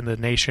guys in the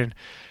nation.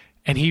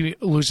 And he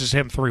loses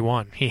him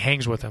 3-1. He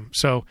hangs with him.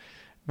 So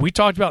we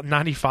talked about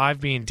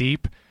 95 being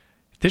deep.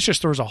 This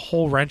just throws a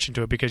whole wrench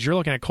into it because you're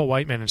looking at Cole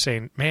Whiteman and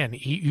saying, man,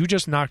 you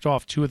just knocked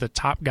off 2 of the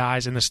top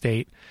guys in the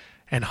state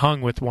and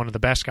hung with one of the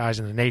best guys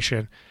in the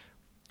nation.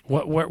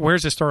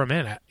 Where's this throw him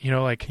in at?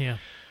 Yeah.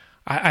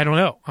 I don't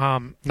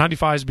know.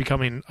 95 is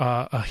becoming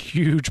a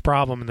huge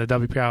problem in the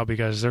WPIAL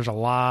because there's a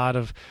lot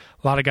of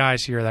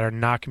guys here that are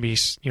not going to be,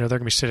 they're going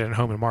to be sitting at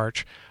home in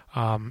March.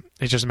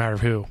 It's just a matter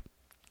of who.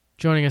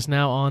 Joining us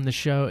now on the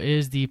show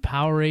is the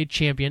Powerade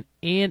champion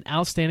and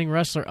outstanding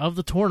wrestler of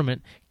the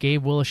tournament,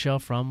 Gabe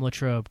Willishell from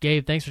Latrobe.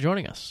 Gabe, thanks for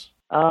joining us.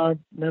 No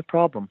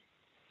problem.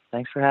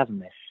 Thanks for having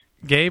me.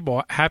 Gabe,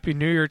 well, Happy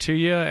New Year to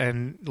you,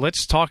 and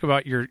let's talk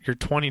about your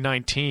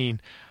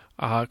 2019.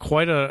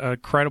 Quite a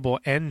credible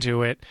end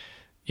to it.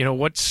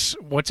 What's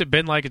it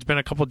been like? It's been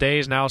a couple of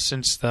days now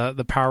since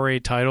the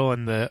Powerade title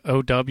and the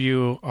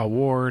OW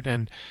award,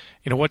 and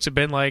what's it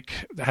been like?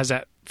 Has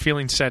that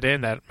feeling set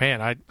in that,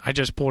 man, I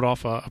just pulled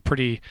off a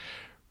pretty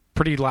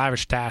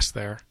lavish task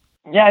there?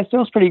 Yeah, it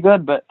feels pretty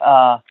good, but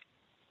I'm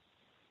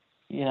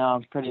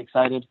pretty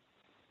excited.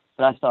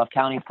 But I still have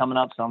counties coming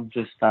up, so I'm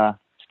just still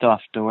have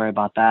to worry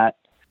about that.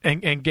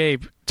 And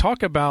Gabe, let's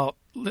talk about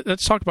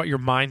your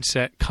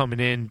mindset coming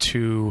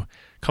into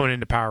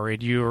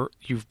Powerade.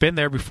 You've been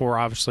there before,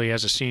 obviously,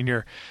 as a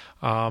senior.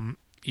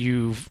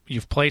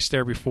 You've placed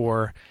there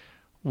before.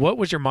 What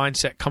was your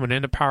mindset coming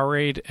into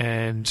Powerade,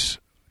 and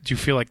do you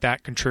feel like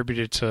that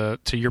contributed to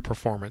your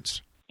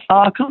performance?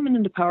 Coming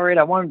into Powerade,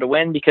 I wanted to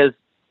win because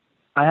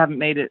I haven't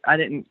made it. I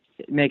didn't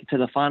make it to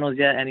the finals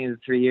yet any of the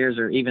 3 years,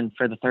 or even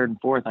for the 3rd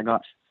and 4th. I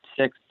got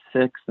 6th,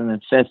 and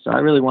then 5th. So I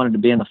really wanted to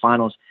be in the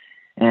finals,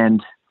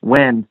 and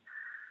win.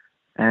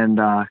 And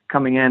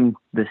coming in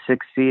the 6th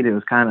seed, it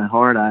was kind of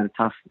hard. I had a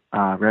tough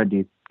road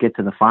to get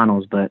to the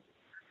finals, but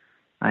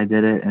I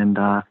did it. And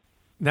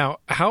now,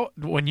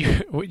 when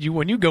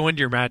you go into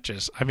your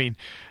matches, I mean,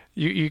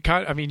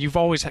 you've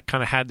always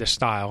kind of had this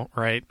style,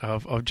 right?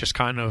 Of just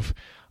kind of,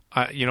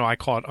 I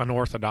call it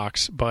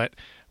unorthodox. But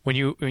when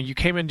you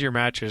came into your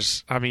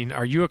matches, I mean,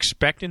 are you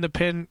expecting to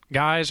pin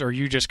guys, or are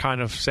you just kind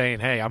of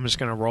saying, hey, I'm just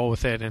going to roll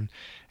with it, and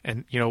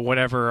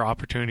whatever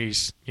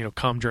opportunities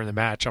come during the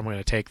match, I'm going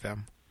to take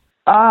them?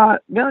 Going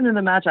into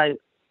the match, I'd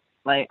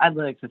like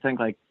to think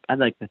like I'd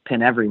like to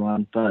pin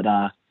everyone, but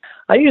I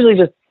usually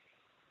just,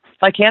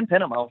 if I can pin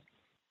them, I'll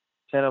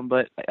pin them,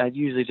 but I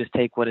usually just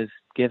take what is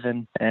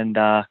given, and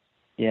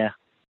yeah.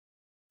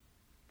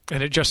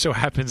 And it just so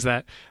happens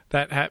that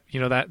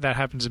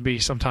happens to be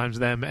sometimes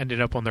them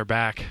ended up on their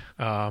back,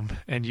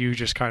 and you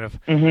just kind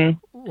of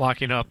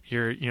locking up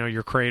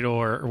your cradle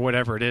or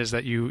whatever it is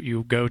that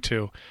you go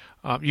to.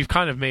 You've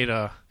kind of made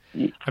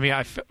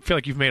I feel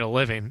like you've made a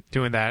living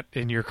doing that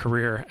in your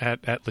career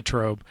at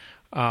Latrobe.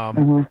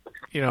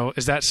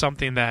 Is that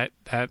something that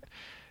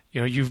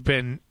you've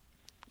been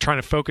trying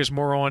to focus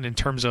more on in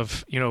terms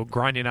of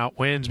grinding out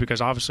wins?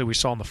 Because obviously we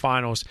saw in the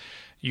finals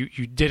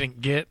you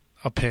didn't get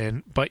a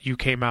pin, but you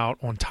came out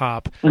on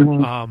top.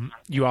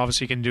 You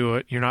obviously can do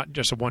it. You're not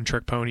just a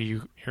one-trick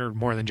pony. You're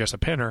more than just a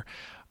pinner.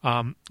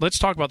 Let's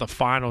talk about the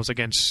finals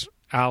against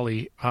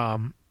Ali.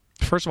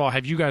 First of all,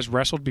 have you guys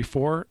wrestled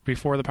before the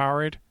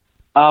Powerade?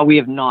 We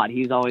have not.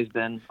 He's always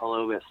been a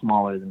little bit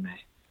smaller than me.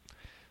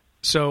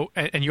 So,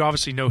 and you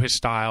obviously know his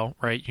style,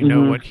 right? You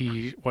know what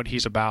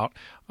he's about.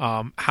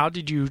 How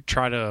did you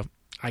try to,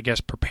 I guess,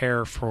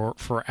 prepare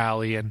for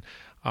Ali, and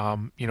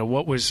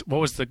what was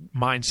the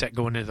mindset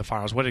going into the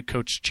finals? What did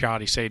Coach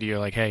Ciotti say to you?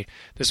 Like, hey,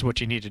 this is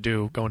what you need to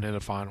do going into the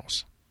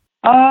finals.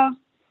 He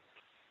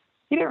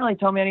didn't really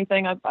tell me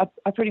anything. I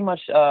pretty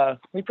much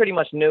we pretty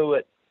much knew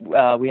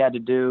what we had to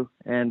do,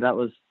 and that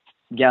was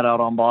get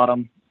out on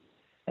bottom,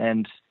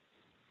 and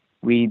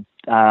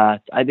I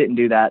didn't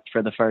do that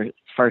for the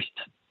first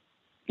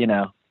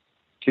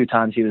 2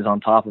 times he was on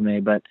top of me,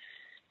 but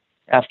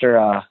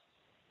after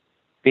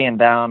being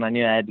down, I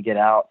knew I had to get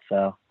out.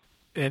 So,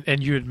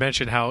 and you had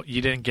mentioned how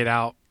you didn't get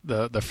out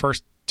the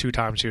first 2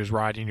 times he was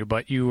riding you,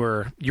 but you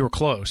were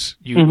close.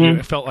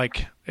 You felt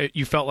like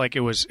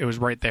it was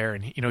right there,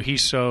 and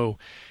he's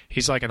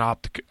like an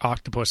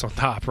octopus on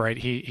top, right?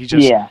 He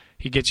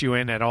gets you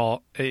in at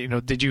all.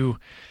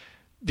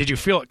 Did you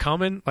feel it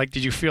coming? Like,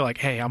 did you feel like,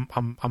 hey,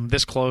 I'm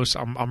this close,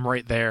 I'm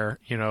right there?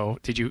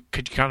 Could you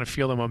kind of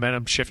feel the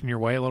momentum shifting your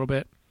way a little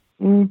bit?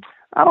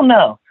 I don't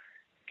know,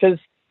 because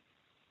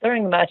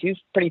during the match he was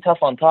pretty tough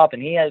on top,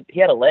 and he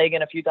had a leg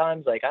in a few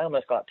times. Like, I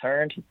almost got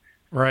turned.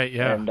 Right.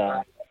 Yeah. And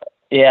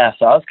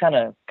so I was kind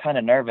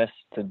of nervous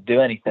to do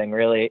anything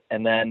really,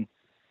 and then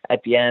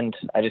at the end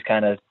I just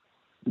kind of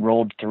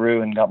rolled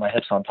through and got my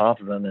hips on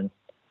top of him, and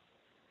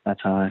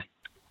that's how I.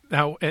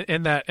 Now,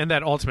 in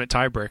that ultimate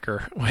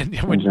tiebreaker,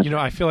 when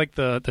I feel like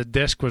the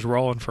disc was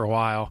rolling for a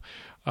while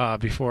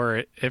before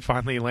it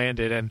finally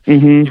landed, and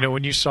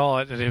when you saw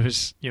it and it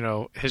was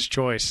his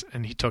choice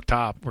and he took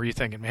top, were you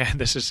thinking, man,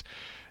 this is,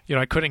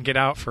 I couldn't get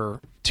out for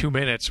 2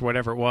 minutes,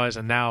 whatever it was,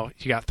 and now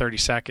you got 30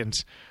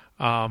 seconds.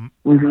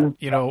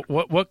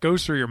 What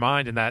goes through your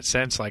mind in that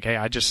sense? Like, hey,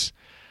 I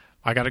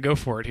got to go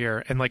for it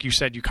here, and like you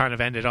said, you kind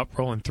of ended up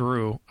rolling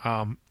through.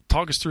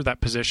 Talk us through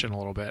that position a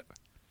little bit.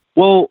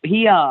 Well,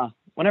 he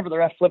whenever the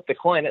ref flipped the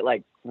coin, it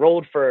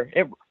rolled for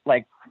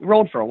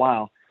a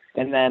while,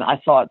 and then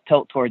I saw it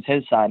tilt towards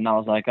his side, and I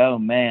was like, oh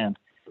man.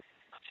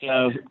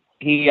 So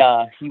he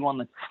won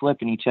the flip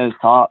and he chose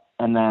top,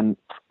 and then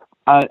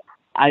I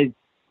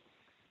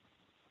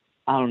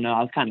don't know,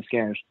 I was kind of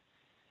scared.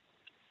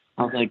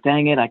 I was like,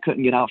 dang it, I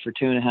couldn't get out for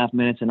 2.5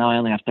 minutes, and now I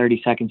only have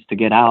 30 seconds to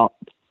get out.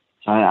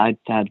 So I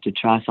had to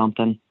try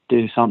something,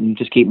 do something,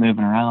 just keep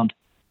moving around.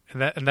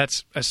 And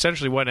that's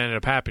essentially what ended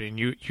up happening.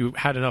 You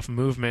had enough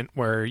movement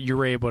where you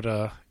were able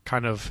to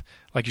kind of,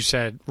 like you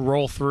said,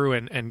 roll through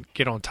and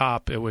get on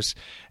top.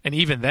 And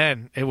even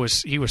then he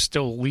was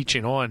still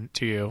leeching on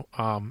to you.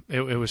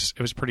 It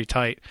was pretty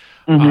tight.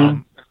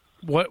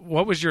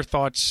 What was your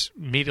thoughts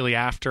immediately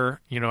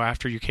after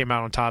you came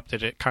out on top?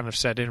 Did it kind of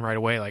set in right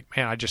away? Like,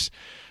 man, I just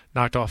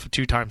knocked off a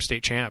 2-time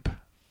state champ.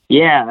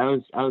 Yeah,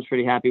 I was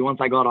pretty happy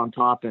once I got on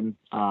top, and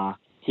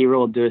he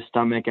rolled to his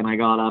stomach, and I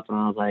got up, and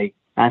I was like,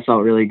 I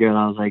felt really good.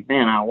 I was like,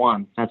 man, I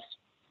won. That's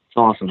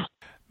awesome.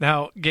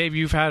 Now, Gabe,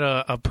 you've had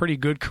a pretty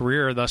good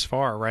career thus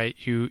far, right?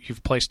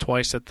 You've placed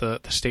twice at the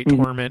state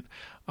tournament.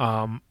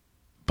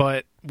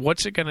 But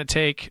what's it going to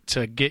take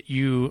to get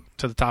you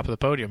to the top of the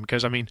podium?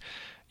 Because, I mean,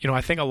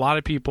 I think a lot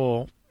of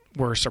people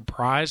were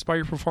surprised by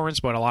your performance,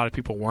 but a lot of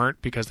people weren't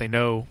because they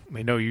know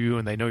you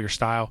and they know your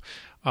style.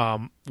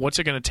 What's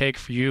it going to take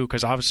for you?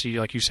 Because obviously,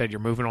 like you said, you're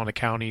moving on to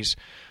counties.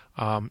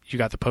 You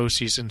got the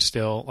postseason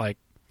still. Like,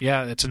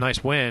 yeah, it's a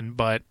nice win,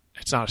 but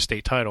it's not a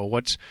state title.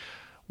 What's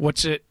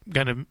it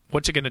gonna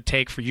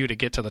take for you to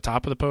get to the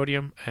top of the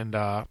podium? And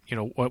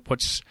what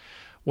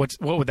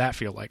would that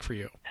feel like for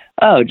you?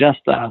 Oh, just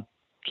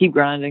keep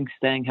grinding,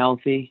 staying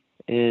healthy,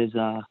 is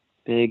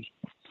big.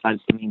 I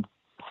mean,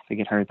 if I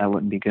get hurt, that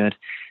wouldn't be good.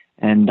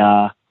 And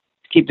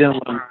keep doing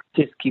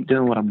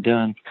what I'm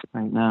doing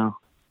right now.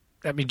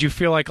 I mean, do you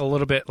feel like a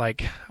little bit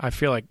like, I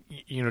feel like,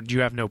 do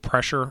you have no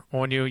pressure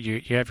on you?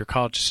 You have your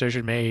college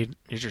decision made.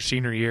 It's your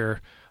senior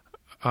year.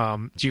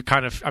 Do you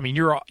kind of, I mean,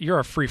 you're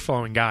a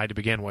free-flowing guy to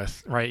begin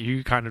with, right?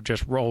 You kind of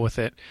just roll with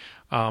it.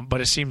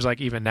 But it seems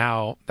like even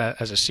now that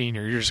as a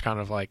senior, you're just kind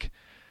of like,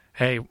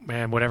 hey,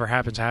 man, whatever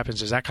happens,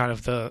 happens. Is that kind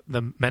of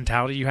the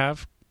mentality you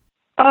have?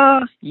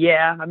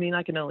 Yeah. I mean,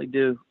 I can only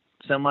do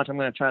so much. I'm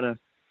going to try to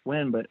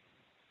win, but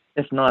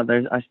if not,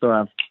 I still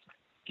have a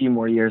few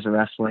more years of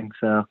wrestling,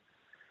 so.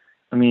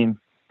 I mean,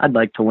 I'd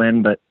like to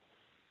win, but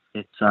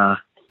it's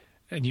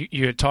And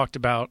you had talked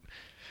about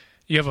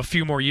you have a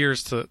few more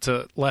years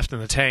to left in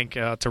the tank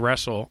to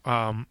wrestle.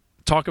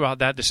 Talk about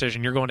that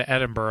decision. You're going to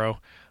Edinboro.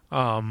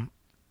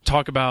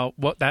 Talk about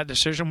what that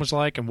decision was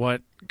like and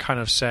what kind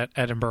of set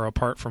Edinboro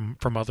apart from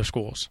other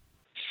schools.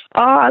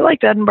 I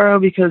liked Edinboro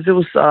because it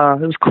was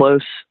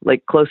close,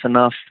 like close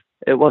enough.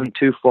 It wasn't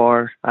too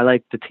far. I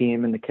liked the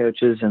team and the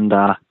coaches, and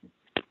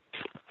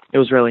it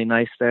was really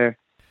nice there.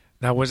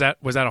 Now, was that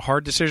a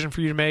hard decision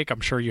for you to make?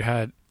 I'm sure you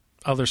had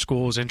other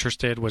schools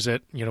interested. Was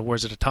it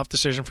a tough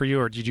decision for you,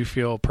 or did you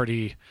feel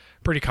pretty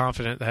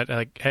confident that,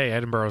 like, hey,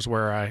 Edinboro is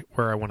where I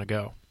want to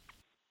go?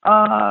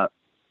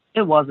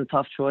 It was a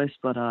tough choice,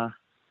 but I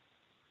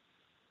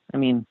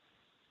mean,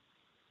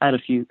 I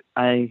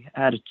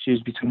had to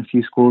choose between a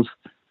few schools,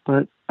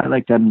 but I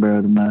liked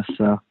Edinboro the most,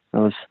 so that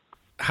was.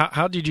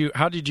 How did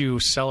you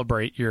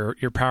celebrate your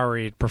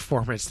Powerade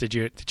performance? Did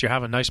you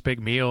have a nice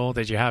big meal?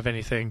 Did you have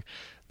anything?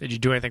 Did you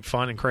do anything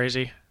fun and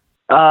crazy?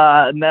 No,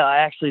 I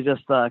actually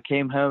just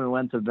came home and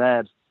went to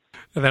bed.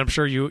 And then I'm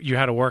sure you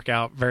had to work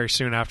out very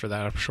soon after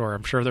that.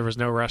 I'm sure there was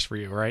no rest for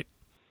you, right?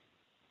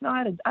 No,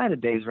 I had a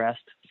day's rest.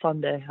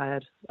 Sunday I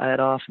had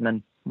off, and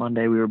then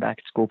Monday we were back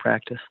at school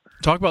practice.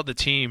 Talk about the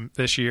team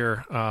this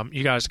year.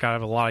 You guys got to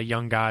have a lot of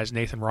young guys: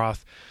 Nathan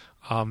Roth,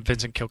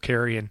 Vincent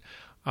Kilcarry,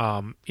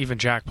 and even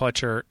Jack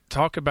Pletcher.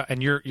 Talk about,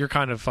 and you're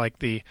kind of like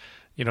the,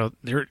 you're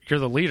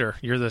the leader.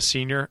 You're the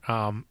senior.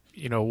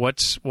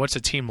 What's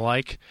a team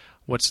like?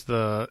 What's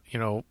the,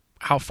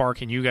 how far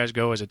can you guys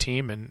go as a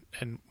team,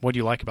 and what do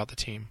you like about the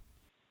team?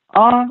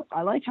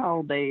 I like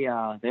how they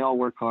all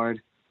work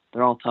hard.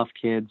 They're all tough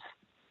kids.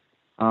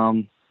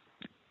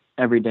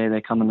 Every day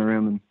they come in the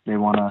room and they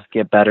want to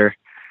get better,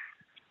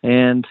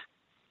 and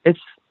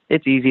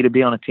it's easy to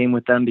be on a team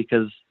with them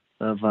because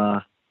of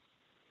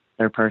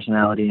their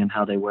personality and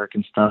how they work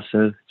and stuff.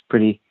 So it's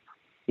pretty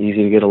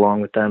easy to get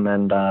along with them.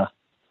 And I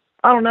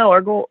don't know,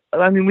 our goal.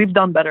 I mean, we've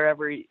done better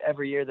every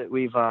year that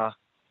we've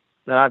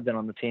that I've been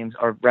on the teams.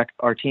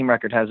 Our team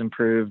record has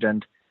improved,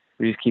 and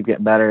we just keep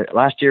getting better.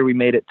 Last year we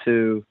made it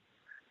to,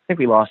 I think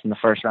we lost in the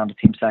first round of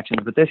team sections,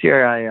 but this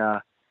year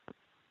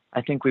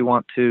I think we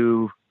want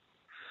to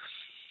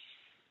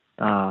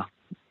go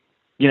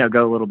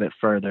a little bit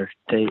further.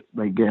 Go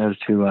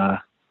to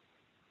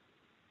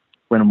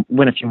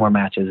win a few more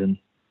matches in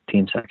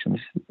team sections.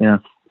 Yeah.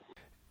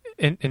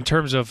 In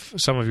terms of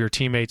some of your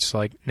teammates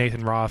like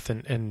Nathan Roth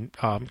and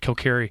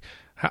Kilcarry,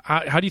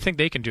 how do you think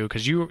they can do?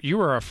 Because you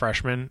were a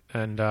freshman,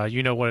 and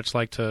you know what it's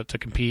like to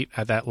compete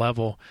at that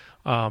level.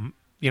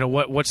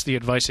 What's the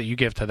advice that you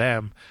give to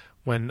them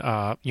when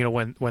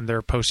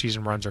their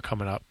postseason runs are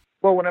coming up?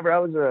 Well, whenever I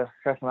was a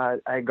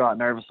freshman, I got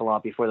nervous a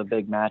lot before the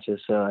big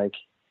matches. So, like,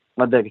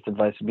 my biggest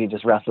advice would be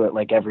just wrestle it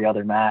like every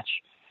other match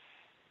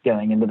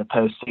going into the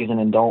postseason,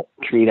 and don't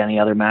treat any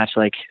other match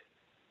like,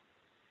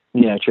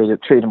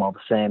 treat them all the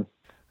same.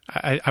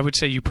 I would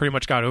say you pretty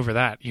much got over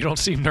that. You don't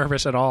seem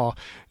nervous at all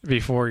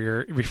before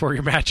your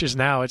matches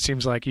now. It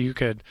seems like you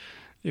could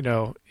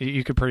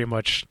pretty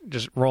much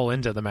just roll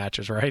into the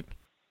matches, right?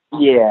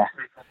 Yeah.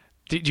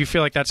 Do you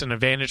feel like that's an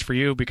advantage for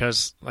you?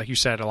 Because, like you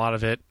said, a lot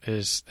of it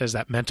is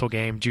that mental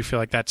game. Do you feel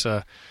like that's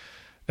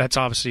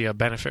obviously a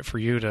benefit for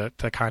you to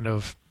kind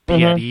of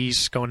be at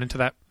ease going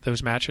into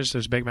those matches,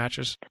 those big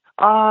matches?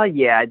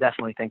 Yeah, I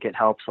definitely think it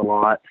helps a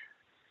lot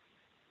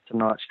to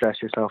not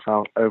stress yourself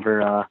out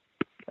over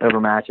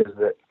matches.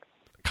 That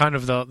kind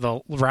of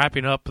the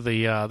wrapping up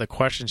the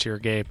questions here,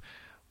 Gabe.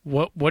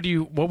 What would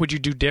you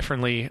do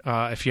differently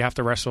if you have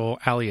to wrestle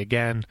Ali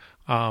again?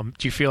 Do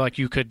you feel like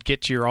you could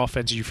get to your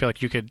offense? Do you feel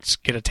like you could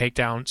get a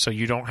takedown so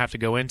you don't have to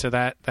go into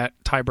that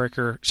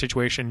tiebreaker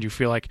situation? Do you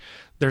feel like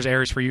there's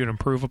areas for you to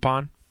improve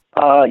upon?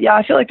 Yeah,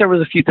 I feel like there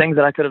was a few things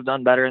that I could have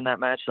done better in that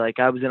match. Like,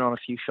 I was in on a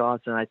few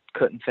shots and I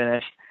couldn't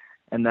finish.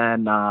 And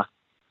then,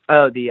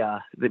 we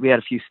had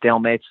a few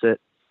stalemates that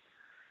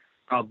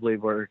probably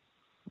were,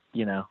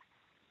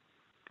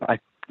 I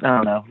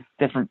don't know,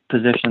 different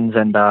positions,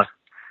 and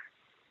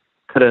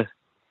could have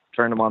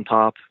turned them on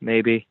top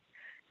maybe,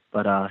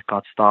 but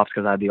got stopped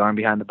because I had the arm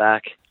behind the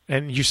back.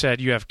 And you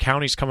said you have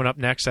counties coming up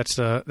next. That's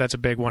a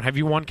big one. Have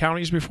you won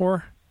counties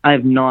before? I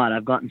have not.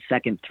 I've gotten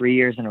second 3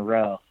 years in a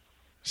row.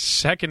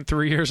 Second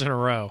 3 years in a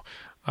row.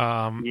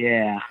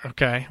 Yeah.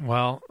 Okay.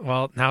 Well,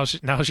 now's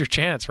your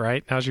chance,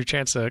 right? Now's your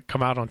chance to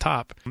come out on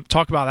top.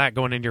 Talk about that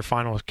going into your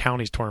final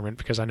counties tournament,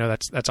 because I know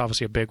that's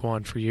obviously a big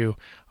one for you.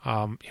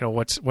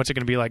 What's it going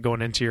to be like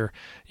going into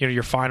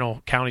your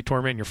final county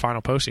tournament and your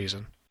final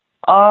postseason?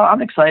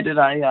 I'm excited.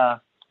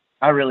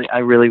 I really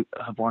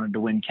have wanted to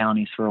win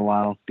counties for a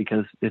while,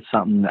 because it's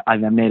something that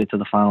I've made it to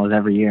the finals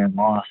every year and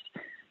lost.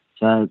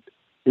 So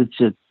it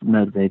just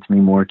motivates me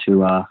more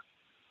to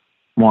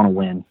want to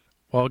win.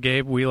 Well,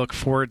 Gabe, we look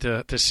forward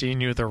to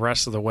seeing you the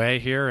rest of the way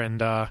here,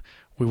 and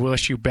we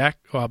wish you best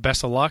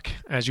of luck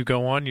as you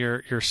go on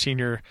your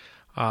senior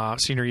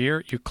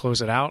year. You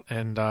close it out,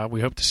 and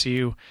we hope to see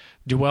you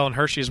do well in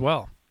Hershey as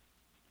well.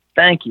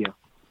 Thank you.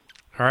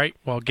 All right.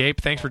 Well, Gabe,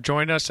 thanks for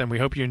joining us, and we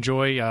hope you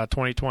enjoy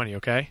 2020,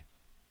 okay?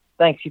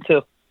 Thanks, you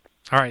too.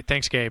 All right.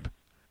 Thanks, Gabe.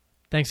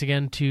 Thanks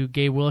again to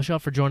Gabe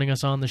Willishaw for joining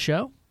us on the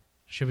show.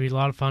 Should be a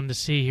lot of fun to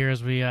see here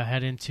as we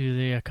head into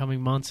the coming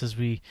months as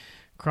we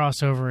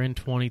crossover in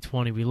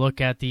 2020. We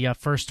look at the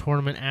first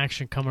tournament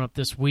action coming up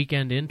this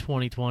weekend in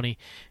 2020,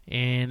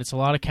 and it's a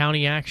lot of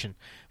county action.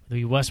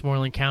 The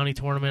Westmoreland County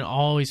Tournament,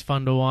 always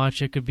fun to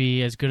watch. It could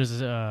be as good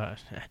as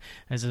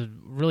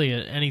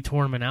any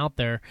tournament out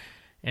there,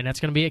 and that's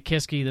going to be at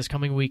Kiski this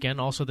coming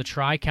weekend. Also, the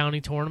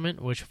Tri-County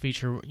Tournament, which will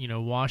feature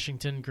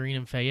Washington, Greene,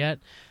 and Fayette.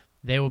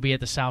 They will be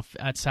at South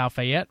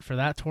Fayette for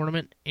that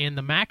tournament, and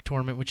the MAC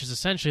tournament, which is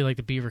essentially like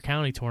the Beaver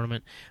County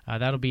tournament,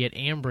 that'll be at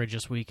Ambridge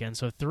this weekend.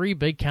 So 3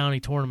 big county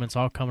tournaments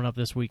all coming up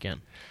this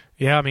weekend.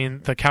 Yeah, I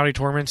mean the county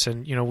tournaments,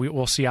 and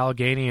we'll see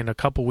Allegheny in a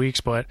couple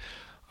weeks, but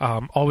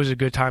always a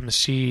good time to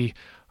see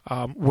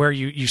where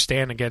you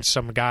stand against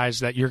some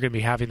guys that you're going to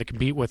be having to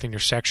compete with in your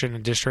section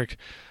and district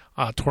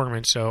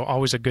tournament. So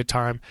always a good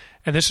time,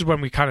 and this is when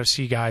we kind of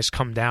see guys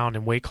come down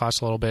in weight class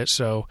a little bit.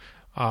 So.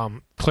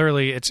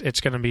 Clearly,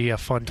 it's going to be a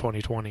fun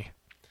 2020.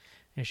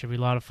 It should be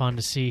a lot of fun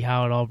to see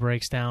how it all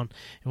breaks down,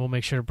 and we'll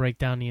make sure to break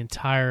down the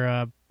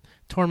entire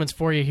tournaments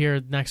for you here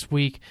next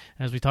week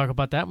as we talk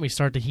about that and we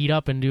start to heat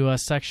up and do a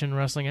section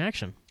wrestling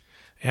action.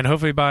 And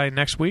hopefully by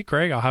next week,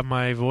 Greg, I'll have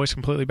my voice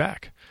completely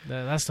back.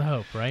 That's the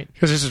hope, right?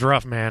 Because this is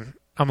rough, man.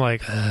 I'm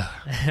like,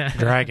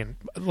 dragging.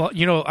 Well,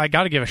 I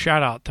got to give a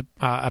shout out to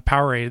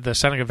Powerade, the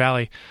Seneca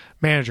Valley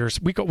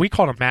managers. We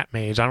call them mat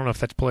maids. I don't know if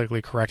that's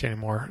politically correct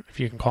anymore, if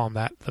you can call them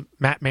that. The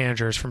mat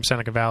managers from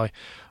Seneca Valley.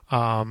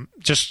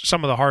 Just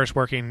some of the hardest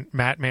working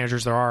mat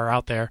managers there are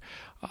out there.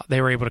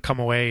 They were able to come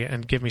away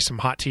and give me some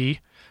hot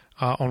tea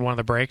on one of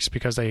the breaks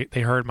because they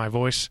heard my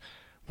voice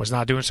was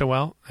not doing so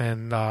well,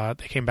 and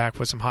they came back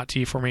with some hot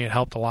tea for me. It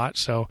helped a lot,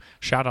 so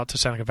shout out to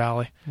Seneca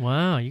Valley.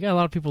 Wow, you got a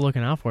lot of people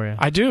looking out for you.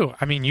 I do.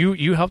 I mean,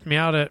 you helped me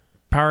out at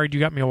Powerade. You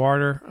got me a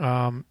water.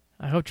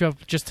 I hooked you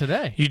up just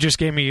today. You just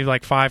gave me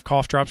like 5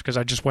 cough drops because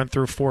I just went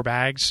through 4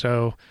 bags,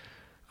 so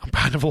I'm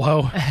kind of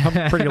low.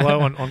 I'm pretty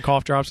low on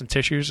cough drops and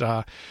tissues.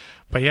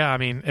 But yeah, I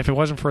mean, if it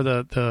wasn't for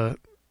the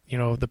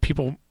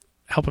people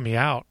helping me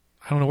out,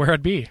 I don't know where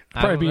I'd be. I'd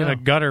probably be in a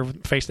gutter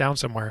face down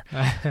somewhere.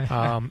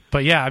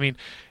 But yeah, I mean,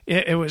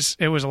 it was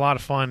a lot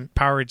of fun.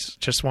 Powerade's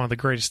just one of the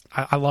greatest.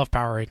 I love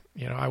Powerade.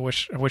 I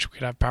wish we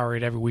could have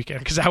Powerade every weekend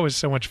because that was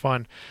so much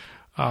fun.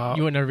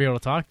 You would never be able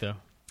to talk though.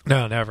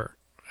 No, never.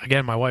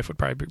 Again, my wife would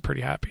probably be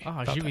pretty happy.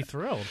 Oh, she'd be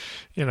thrilled.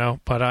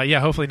 But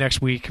yeah, hopefully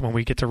next week when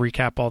we get to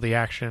recap all the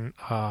action,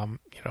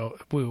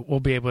 we'll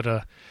be able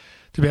to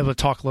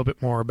talk a little bit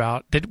more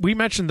about. Did we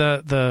mention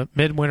the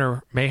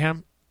Midwinter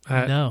Mayhem?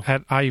 No.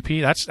 At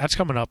IUP, that's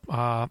coming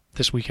up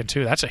this weekend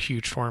too. That's a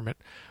huge tournament.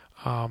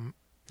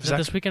 Is that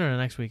this weekend or the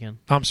next weekend?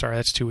 I'm sorry,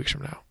 that's 2 weeks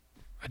from now.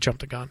 I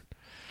jumped the gun.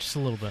 Just a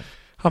little bit.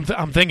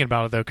 I'm thinking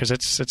about it though because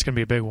it's going to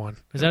be a big one.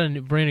 Is that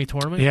a brand new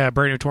tournament? Yeah,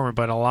 brand new tournament,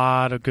 but a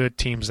lot of good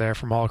teams there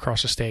from all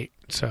across the state.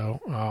 So,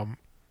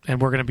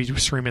 and we're going to be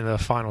streaming the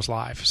finals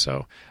live.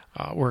 So,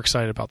 we're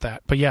excited about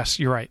that. But yes,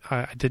 you're right.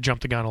 I did jump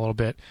the gun a little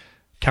bit.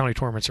 County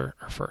tournaments are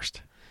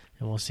first.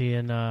 And we'll see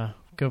in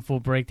go full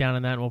breakdown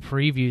in that, and we'll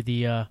preview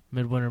the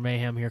Midwinter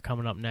Mayhem here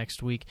coming up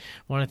next week.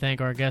 I want to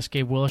thank our guest,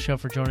 Gabe Willishaw,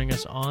 for joining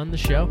us on the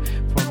show.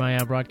 For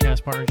my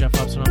broadcast partner, Jeff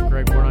Upson, I'm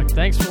Greg Warnock.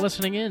 Thanks for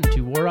listening in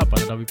to War Up on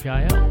the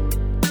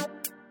WPIL.